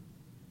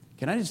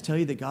 Can I just tell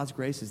you that God's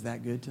grace is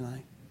that good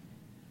tonight?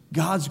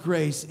 God's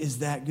grace is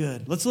that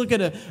good. Let's look at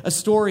a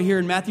story here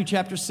in Matthew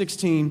chapter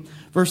 16,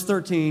 verse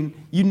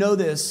 13. You know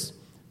this.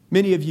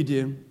 Many of you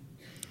do.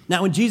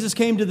 Now, when Jesus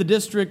came to the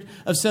district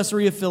of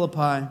Caesarea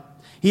Philippi,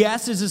 He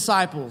asked His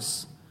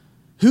disciples,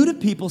 "Who do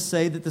people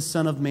say that the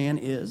Son of Man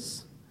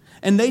is?"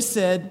 And they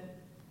said,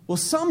 "Well,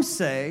 some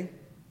say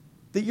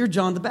that you're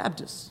John the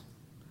Baptist.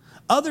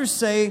 Others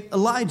say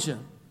Elijah.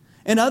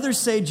 And others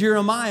say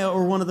Jeremiah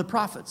or one of the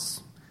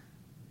prophets."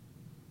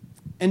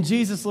 And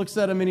Jesus looks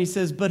at him and He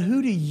says, "But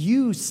who do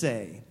you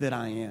say that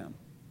I am?"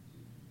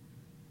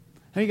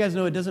 How do you guys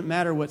know it doesn't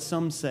matter what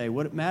some say?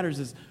 What it matters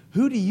is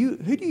who do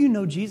you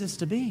know Jesus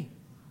to be?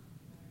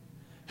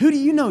 Who do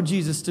you know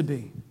Jesus to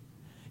be?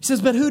 He says,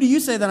 "But who do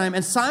you say that I am?"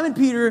 And Simon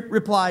Peter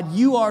replied,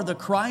 "You are the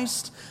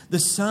Christ, the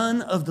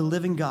Son of the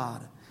living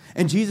God."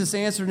 And Jesus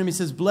answered him, He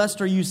says,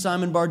 "Blessed are you,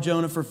 Simon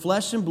Bar-Jonah, for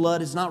flesh and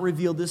blood has not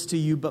revealed this to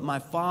you, but my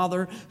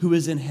Father who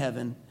is in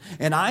heaven.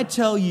 And I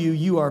tell you,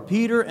 you are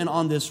Peter, and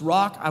on this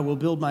rock I will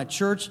build my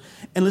church.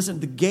 And listen,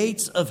 the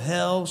gates of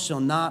hell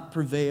shall not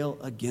prevail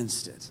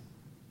against it."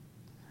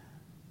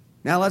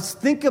 Now let's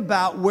think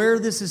about where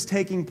this is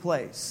taking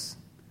place.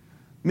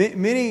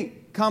 Many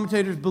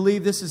commentators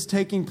believe this is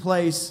taking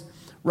place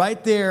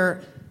right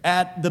there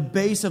at the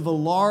base of a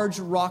large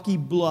rocky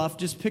bluff.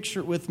 Just picture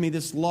it with me,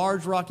 this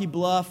large rocky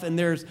bluff, and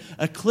there's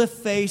a cliff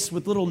face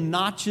with little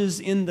notches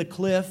in the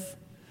cliff.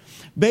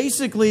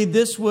 Basically,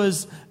 this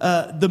was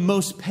the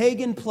most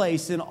pagan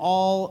place in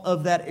all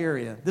of that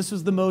area. This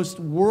was the most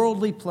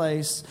worldly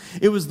place.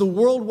 It was the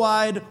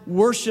worldwide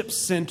worship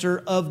center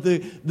of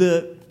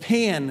the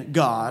Pan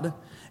god.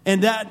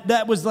 And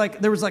that was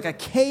like, there was like a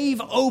cave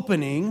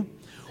opening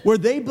where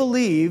they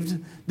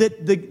believed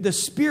that the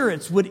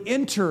spirits would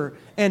enter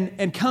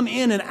and come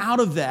in and out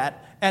of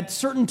that at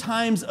certain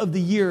times of the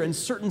year and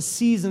certain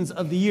seasons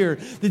of the year,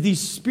 that these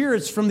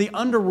spirits from the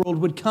underworld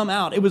would come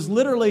out. It was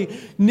literally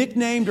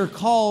nicknamed or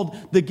called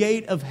the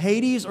gate of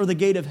Hades or the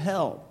gate of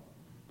hell.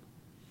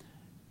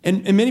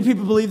 And many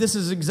people believe this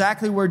is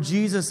exactly where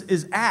Jesus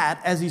is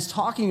at as He's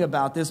talking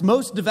about this.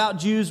 Most devout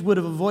Jews would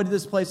have avoided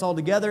this place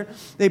altogether.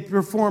 They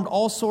performed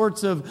all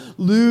sorts of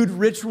lewd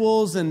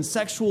rituals and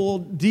sexual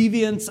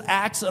deviance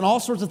acts and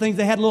all sorts of things.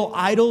 They had little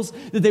idols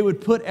that they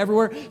would put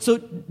everywhere. So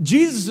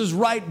Jesus is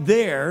right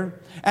there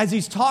as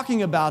He's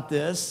talking about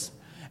this.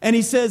 And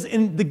He says,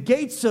 in the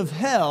gates of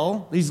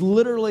hell, He's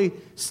literally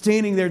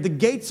standing there, the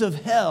gates of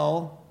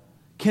hell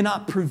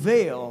cannot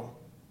prevail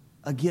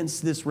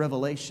against this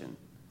revelation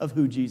of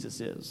who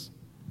Jesus is.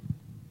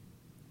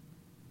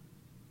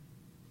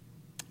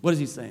 What is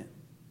He saying?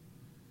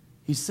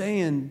 He's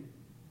saying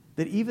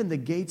that even the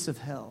gates of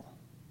hell,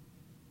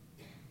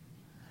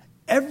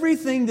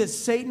 everything that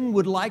Satan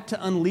would like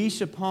to unleash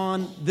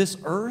upon this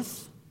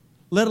earth,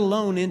 let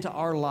alone into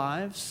our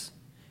lives,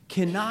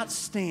 cannot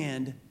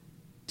stand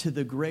to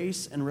the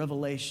grace and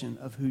revelation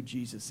of who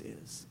Jesus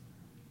is.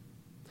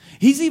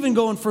 He's even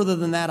going further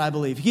than that, I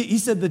believe. He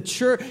said the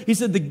church. He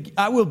said,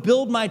 "I will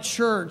build my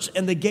church,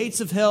 and the gates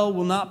of hell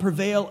will not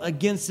prevail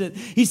against it."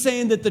 He's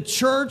saying that the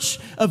church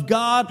of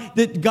God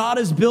that God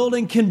is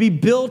building can be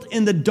built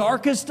in the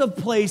darkest of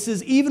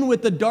places, even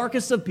with the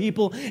darkest of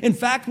people. In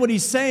fact, what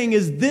He's saying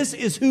is this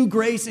is who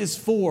grace is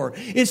for.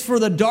 It's for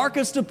the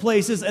darkest of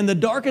places and the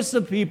darkest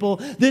of people.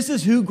 This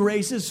is who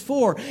grace is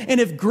for. And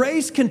if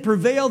grace can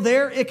prevail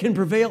there, it can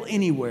prevail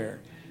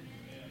anywhere.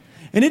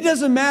 And it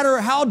doesn't matter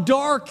how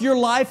dark your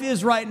life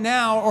is right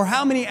now or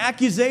how many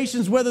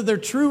accusations, whether they're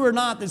true or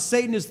not, that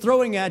Satan is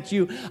throwing at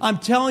you. I'm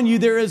telling you,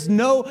 there is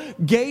no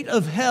gate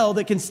of hell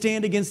that can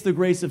stand against the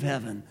grace of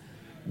heaven.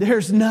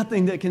 There's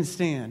nothing that can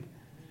stand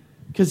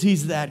because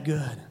He's that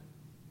good.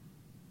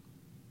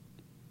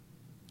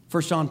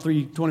 1 John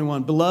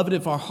 3:21, "Beloved,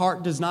 if our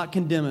heart does not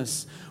condemn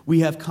us,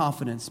 we have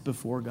confidence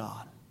before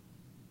God."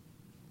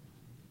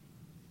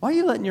 Why are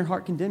you letting your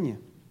heart condemn you?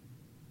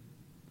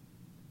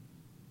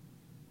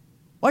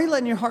 Why are you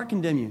letting your heart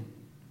condemn you?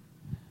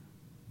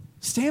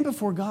 Stand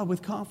before God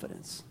with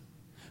confidence.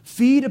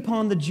 Feed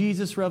upon the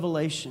Jesus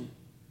revelation.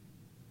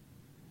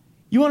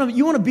 You want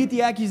to beat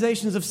the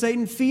accusations of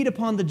Satan? Feed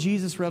upon the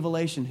Jesus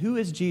revelation. Who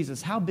is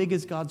Jesus? How big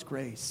is God's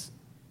grace?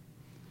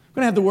 I'm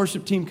going to have the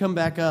worship team come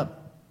back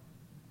up.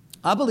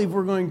 I believe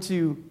we're going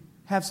to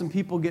have some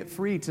people get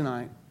free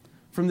tonight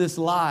from this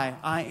lie,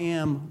 I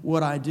am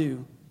what I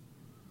do.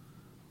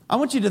 I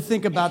want you to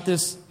think about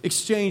this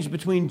exchange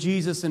between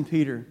Jesus and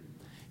Peter.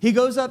 He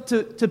goes up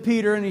to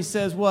Peter and he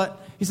says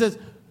what? He says,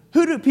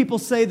 who do people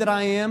say that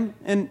I am?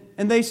 And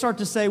they start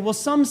to say, well,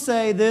 some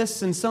say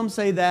this and some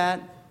say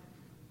that.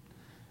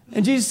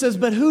 And Jesus says,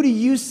 but who do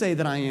you say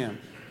that I am?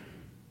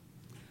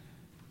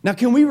 Now,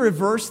 can we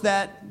reverse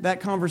that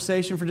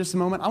conversation for just a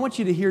moment? I want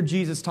you to hear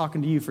Jesus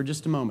talking to you for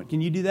just a moment.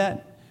 Can you do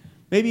that?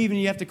 Maybe even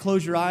you have to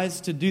close your eyes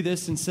to do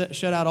this and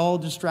shut out all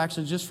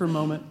distractions just for a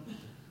moment.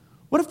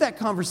 What if that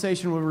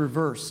conversation were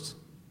reversed?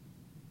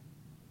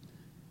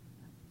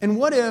 And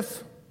what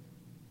if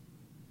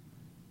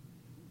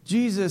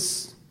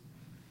Jesus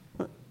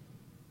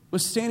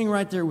was standing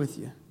right there with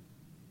you?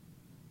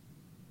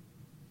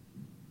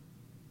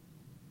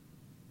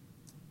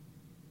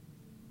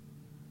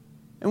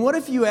 And what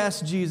if you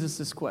asked Jesus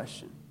this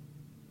question?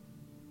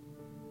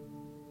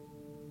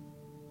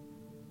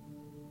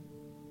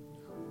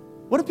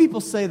 What do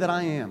people say that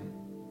I am?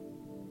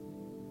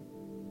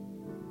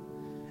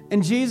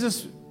 And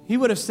Jesus, he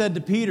would have said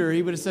to Peter,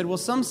 he would have said, well,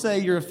 some say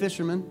you're a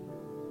fisherman.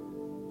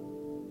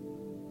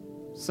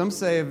 Some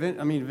say,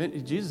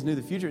 Jesus knew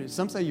the future.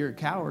 Some say you're a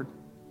coward.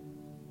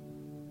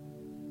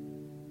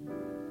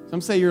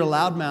 Some say you're a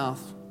loudmouth.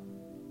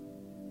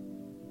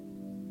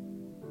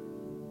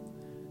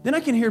 Then I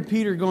can hear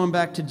Peter going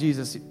back to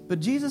Jesus. But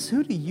Jesus,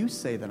 who do you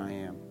say that I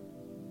am?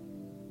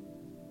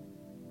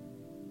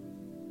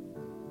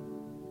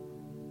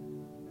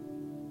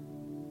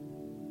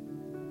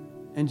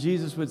 And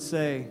Jesus would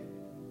say,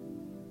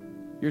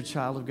 you're a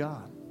child of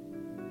God.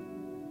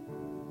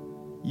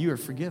 You are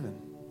forgiven.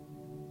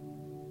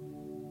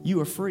 You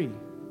are free.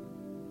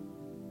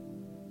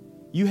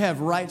 You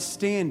have right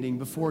standing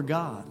before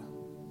God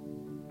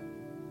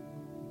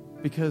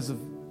because of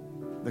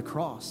the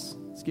cross.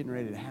 It's getting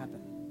ready to happen.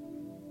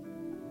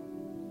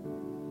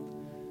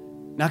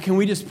 Now, can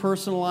we just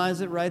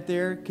personalize it right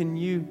there? Can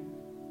you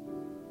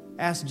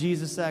ask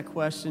Jesus that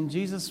question?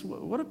 Jesus,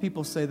 what do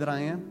people say that I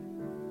am?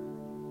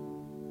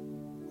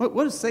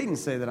 What does Satan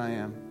say that I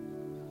am?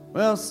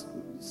 Well,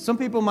 some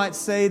people might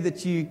say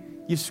that you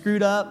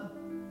screwed up,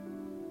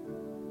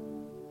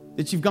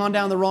 that you've gone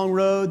down the wrong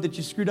road, that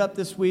you screwed up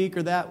this week,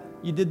 or that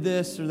you did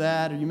this or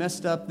that, or you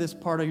messed up this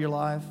part of your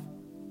life.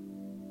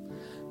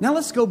 Now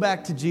let's go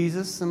back to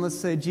Jesus and let's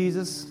say,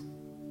 Jesus,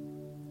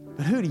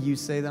 but who do you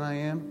say that I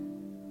am?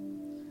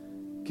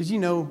 Because you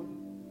know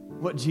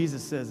what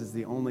Jesus says is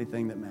the only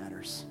thing that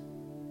matters.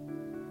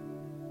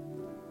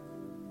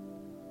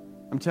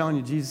 I'm telling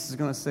you, Jesus is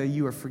going to say,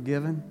 you are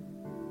forgiven.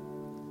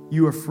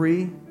 You are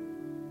free.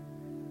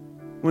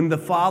 When the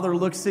Father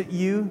looks at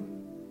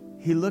you,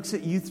 He looks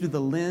at you through the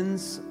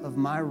lens of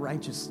my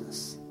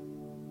righteousness.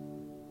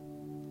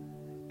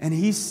 And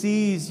He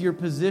sees your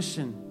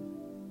position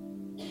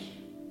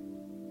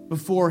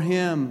before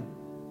Him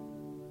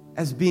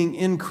as being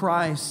in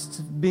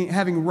Christ,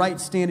 having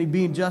right standing,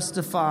 being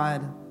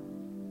justified.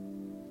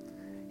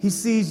 He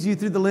sees you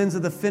through the lens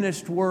of the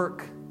finished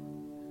work.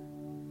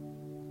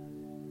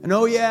 And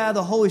oh yeah,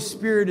 the Holy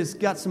Spirit has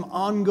got some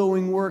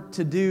ongoing work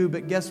to do,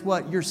 but guess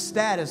what? Your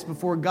status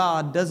before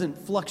God doesn't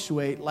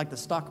fluctuate like the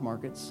stock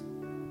markets.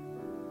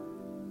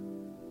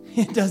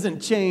 It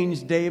doesn't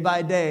change day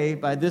by day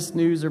by this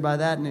news or by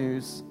that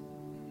news.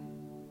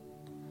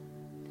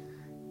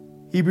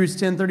 Hebrews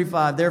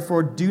 10:35,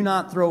 therefore do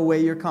not throw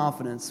away your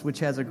confidence, which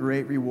has a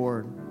great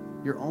reward.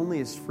 You're only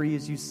as free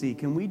as you see.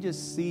 Can we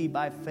just see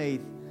by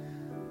faith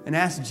and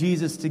ask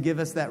Jesus to give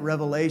us that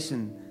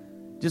revelation?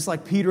 Just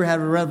like Peter had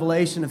a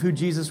revelation of who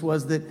Jesus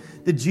was,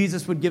 that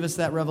Jesus would give us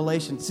that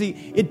revelation. See,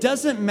 it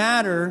doesn't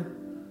matter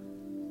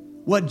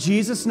what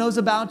Jesus knows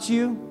about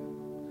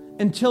you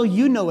until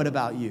you know it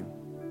about you.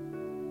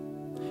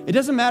 It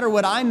doesn't matter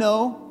what I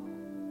know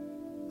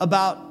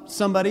about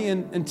somebody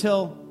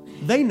until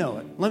they know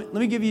it. Let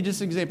me give you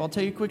just an example. I'll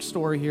tell you a quick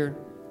story here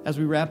as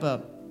we wrap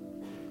up.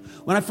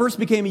 When I first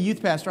became a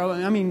youth pastor,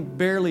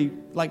 barely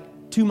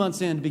like 2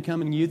 months in to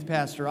becoming a youth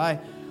pastor, I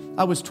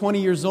was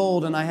 20 years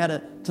old and I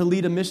had to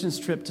lead a missions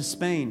trip to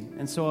Spain.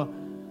 And so I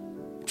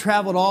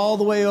traveled all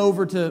the way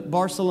over to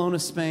Barcelona,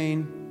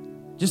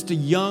 Spain. Just a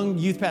young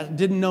youth pastor,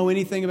 didn't know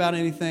anything about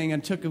anything. I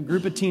took a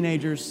group of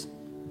teenagers.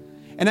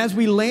 And as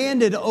we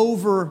landed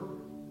over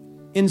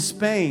in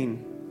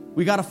Spain,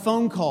 we got a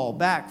phone call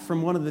back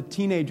from one of the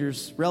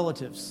teenagers'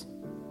 relatives.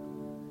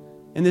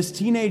 And this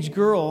teenage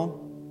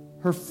girl,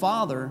 her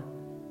father,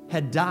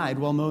 had died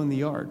while mowing the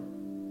yard.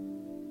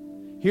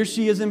 Here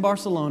she is in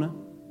Barcelona.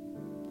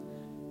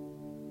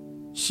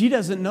 She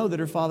doesn't know that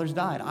her father's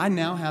died. I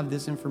now have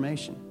this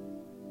information.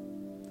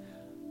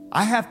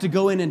 I have to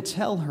go in and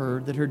tell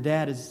her that her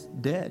dad is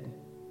dead.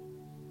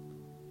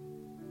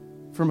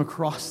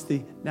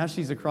 Now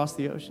she's across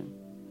the ocean.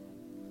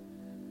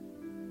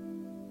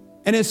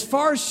 And as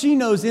far as she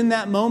knows in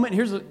that moment,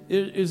 here's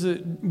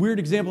a weird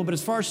example, but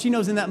as far as she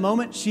knows in that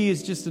moment, she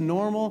is just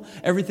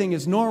everything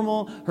is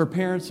normal. Her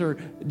parents are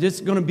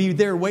just going to be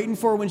there waiting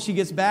for her when she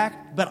gets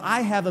back. But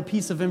I have a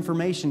piece of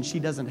information she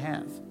doesn't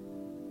have.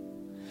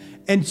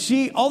 And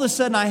all of a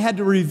sudden, I had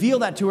to reveal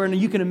that to her, and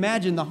you can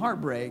imagine the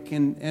heartbreak,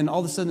 and all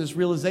of a sudden this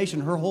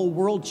realization, her whole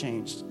world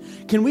changed.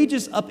 Can we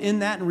just upend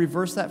that and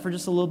reverse that for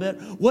just a little bit?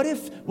 What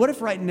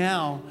if right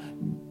now,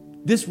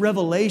 this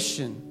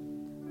revelation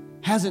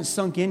hasn't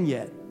sunk in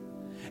yet?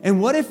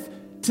 And what if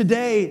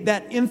today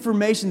that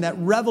information, that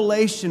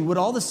revelation would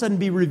all of a sudden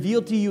be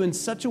revealed to you in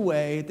such a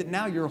way that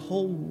now your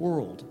whole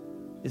world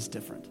is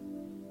different?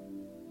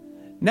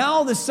 Now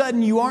all of a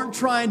sudden you aren't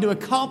trying to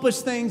accomplish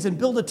things and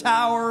build a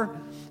tower,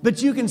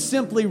 but you can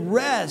simply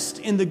rest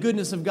in the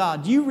goodness of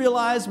God. Do you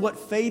realize what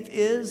faith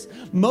is?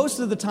 Most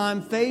of the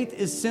time, faith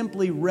is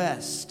simply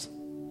rest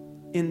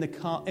in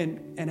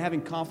and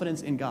having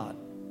confidence in God.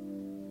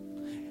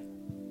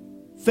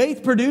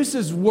 Faith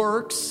produces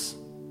works,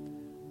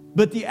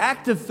 but the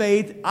act of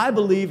faith, I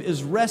believe,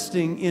 is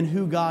resting in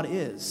who God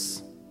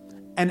is.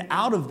 And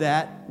out of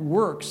that,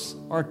 works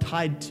are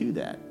tied to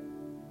that.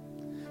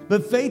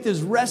 But faith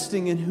is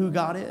resting in who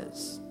God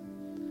is.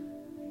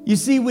 You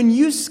see, when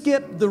you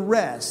skip the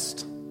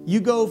rest, you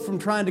go from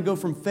trying to go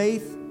from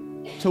faith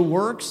to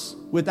works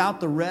without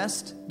the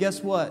rest,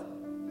 guess what?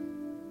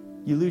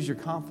 You lose your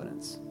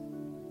confidence.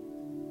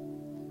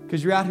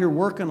 Because you're out here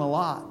working a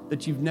lot,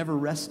 but you've never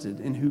rested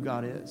in who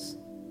God is.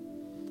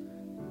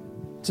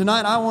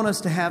 Tonight, I want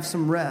us to have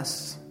some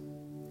rest.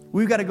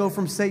 We've got to go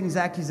from Satan's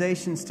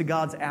accusations to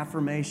God's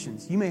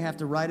affirmations. You may have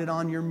to write it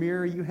on your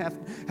mirror. You have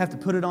to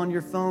put it on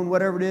your phone,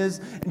 whatever it is,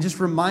 and just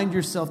remind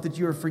yourself that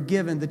you are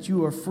forgiven, that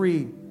you are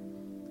free.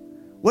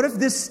 What if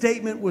this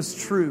statement was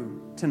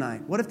true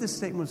tonight? What if this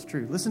statement was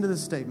true? Listen to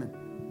this statement.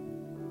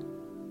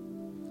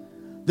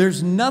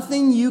 There's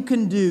nothing you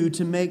can do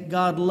to make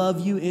God love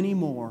you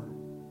anymore,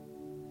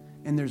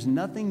 and there's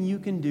nothing you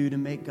can do to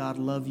make God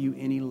love you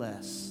any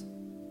less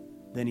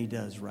than He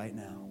does right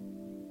now.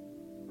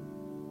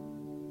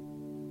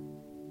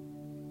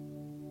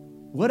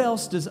 What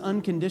else does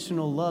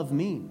unconditional love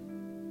mean?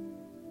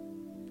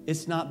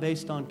 It's not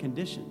based on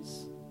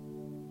conditions.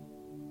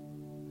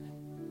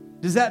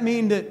 Does that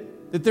mean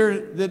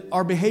that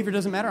our behavior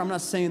doesn't matter? I'm not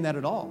saying that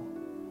at all.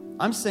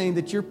 I'm saying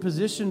that your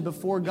position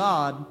before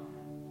God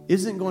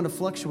isn't going to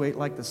fluctuate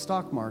like the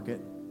stock market,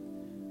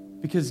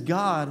 because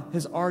God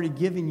has already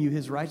given you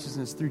His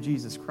righteousness through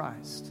Jesus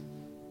Christ.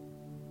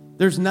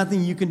 There's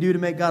nothing you can do to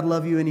make God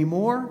love you any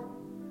more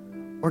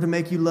or to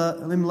make Him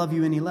love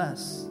you any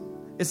less.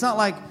 It's not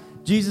like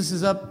Jesus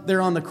is up there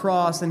on the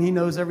cross and He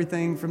knows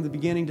everything from the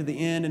beginning to the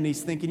end, and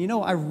He's thinking,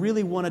 I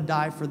really want to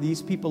die for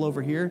these people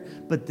over here,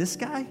 but this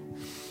guy,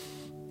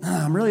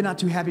 I'm really not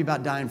too happy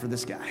about dying for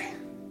this guy.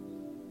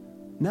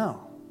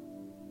 No.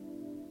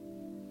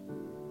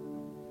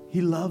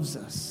 He loves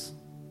us.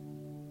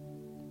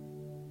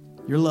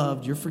 You're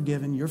loved, you're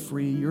forgiven, you're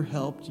free, you're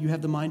helped, you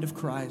have the mind of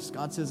Christ.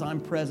 God says,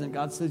 I'm present.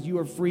 God says, you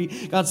are free.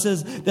 God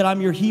says that I'm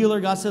your healer.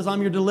 God says,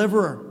 I'm your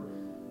deliverer.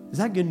 Is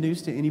that good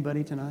news to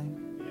anybody tonight?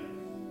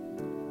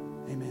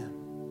 Amen.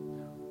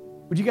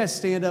 Would you guys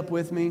stand up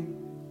with me?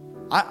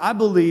 I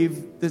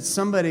believe that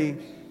somebody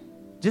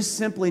just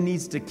simply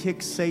needs to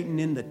kick Satan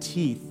in the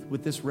teeth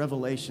with this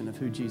revelation of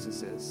who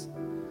Jesus is.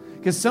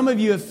 Because some of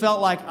you have felt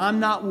like, I'm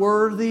not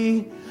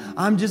worthy.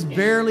 I'm just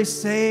barely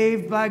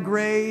saved by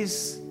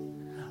grace.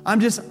 I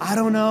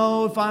don't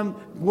know if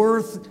I'm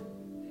worth.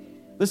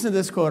 Listen to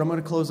this quote. I'm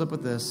going to close up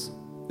with this.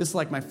 This is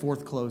like my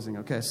fourth closing,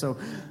 okay? So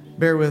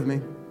bear with me.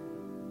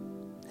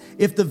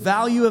 If the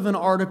value of an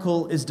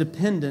article is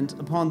dependent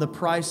upon the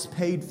price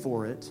paid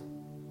for it,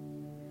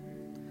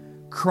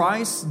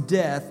 Christ's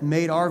death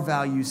made our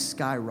value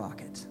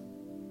skyrocket.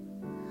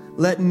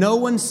 Let no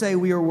one say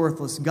we are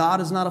worthless.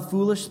 God is not a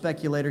foolish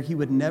speculator. He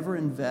would never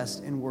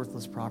invest in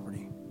worthless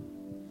property.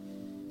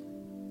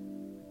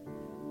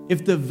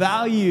 If the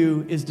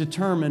value is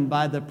determined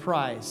by the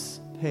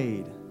price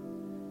paid, how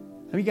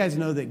many of you guys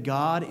know that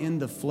God in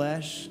the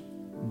flesh,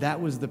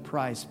 that was the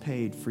price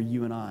paid for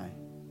you and I?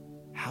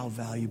 How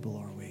valuable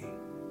are we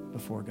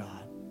before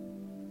God?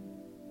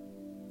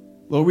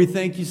 Lord, we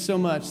thank you so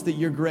much that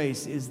your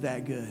grace is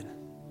that good.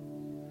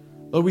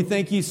 Lord, we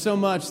thank you so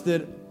much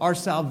that our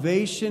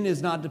salvation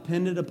is not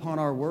dependent upon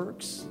our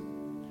works.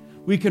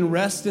 We can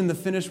rest in the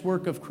finished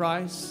work of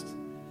Christ.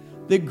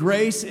 That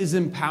grace is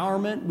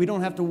empowerment. We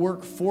don't have to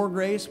work for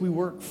grace. We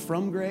work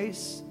from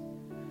grace.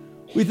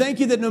 We thank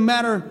you that no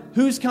matter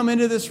who's come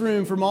into this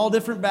room from all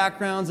different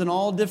backgrounds and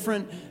all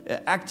different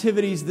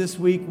activities this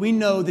week, we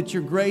know that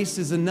your grace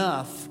is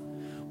enough.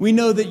 We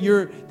know that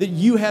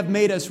you have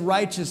made us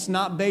righteous,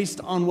 not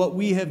based on what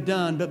we have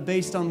done, but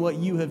based on what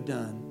you have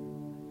done.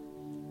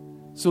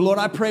 So, Lord,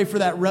 I pray for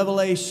that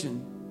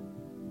revelation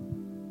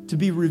to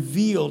be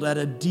revealed at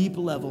a deep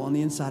level on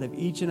the inside of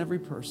each and every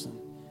person.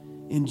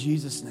 In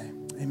Jesus'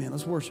 name, amen.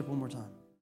 Let's worship one more time.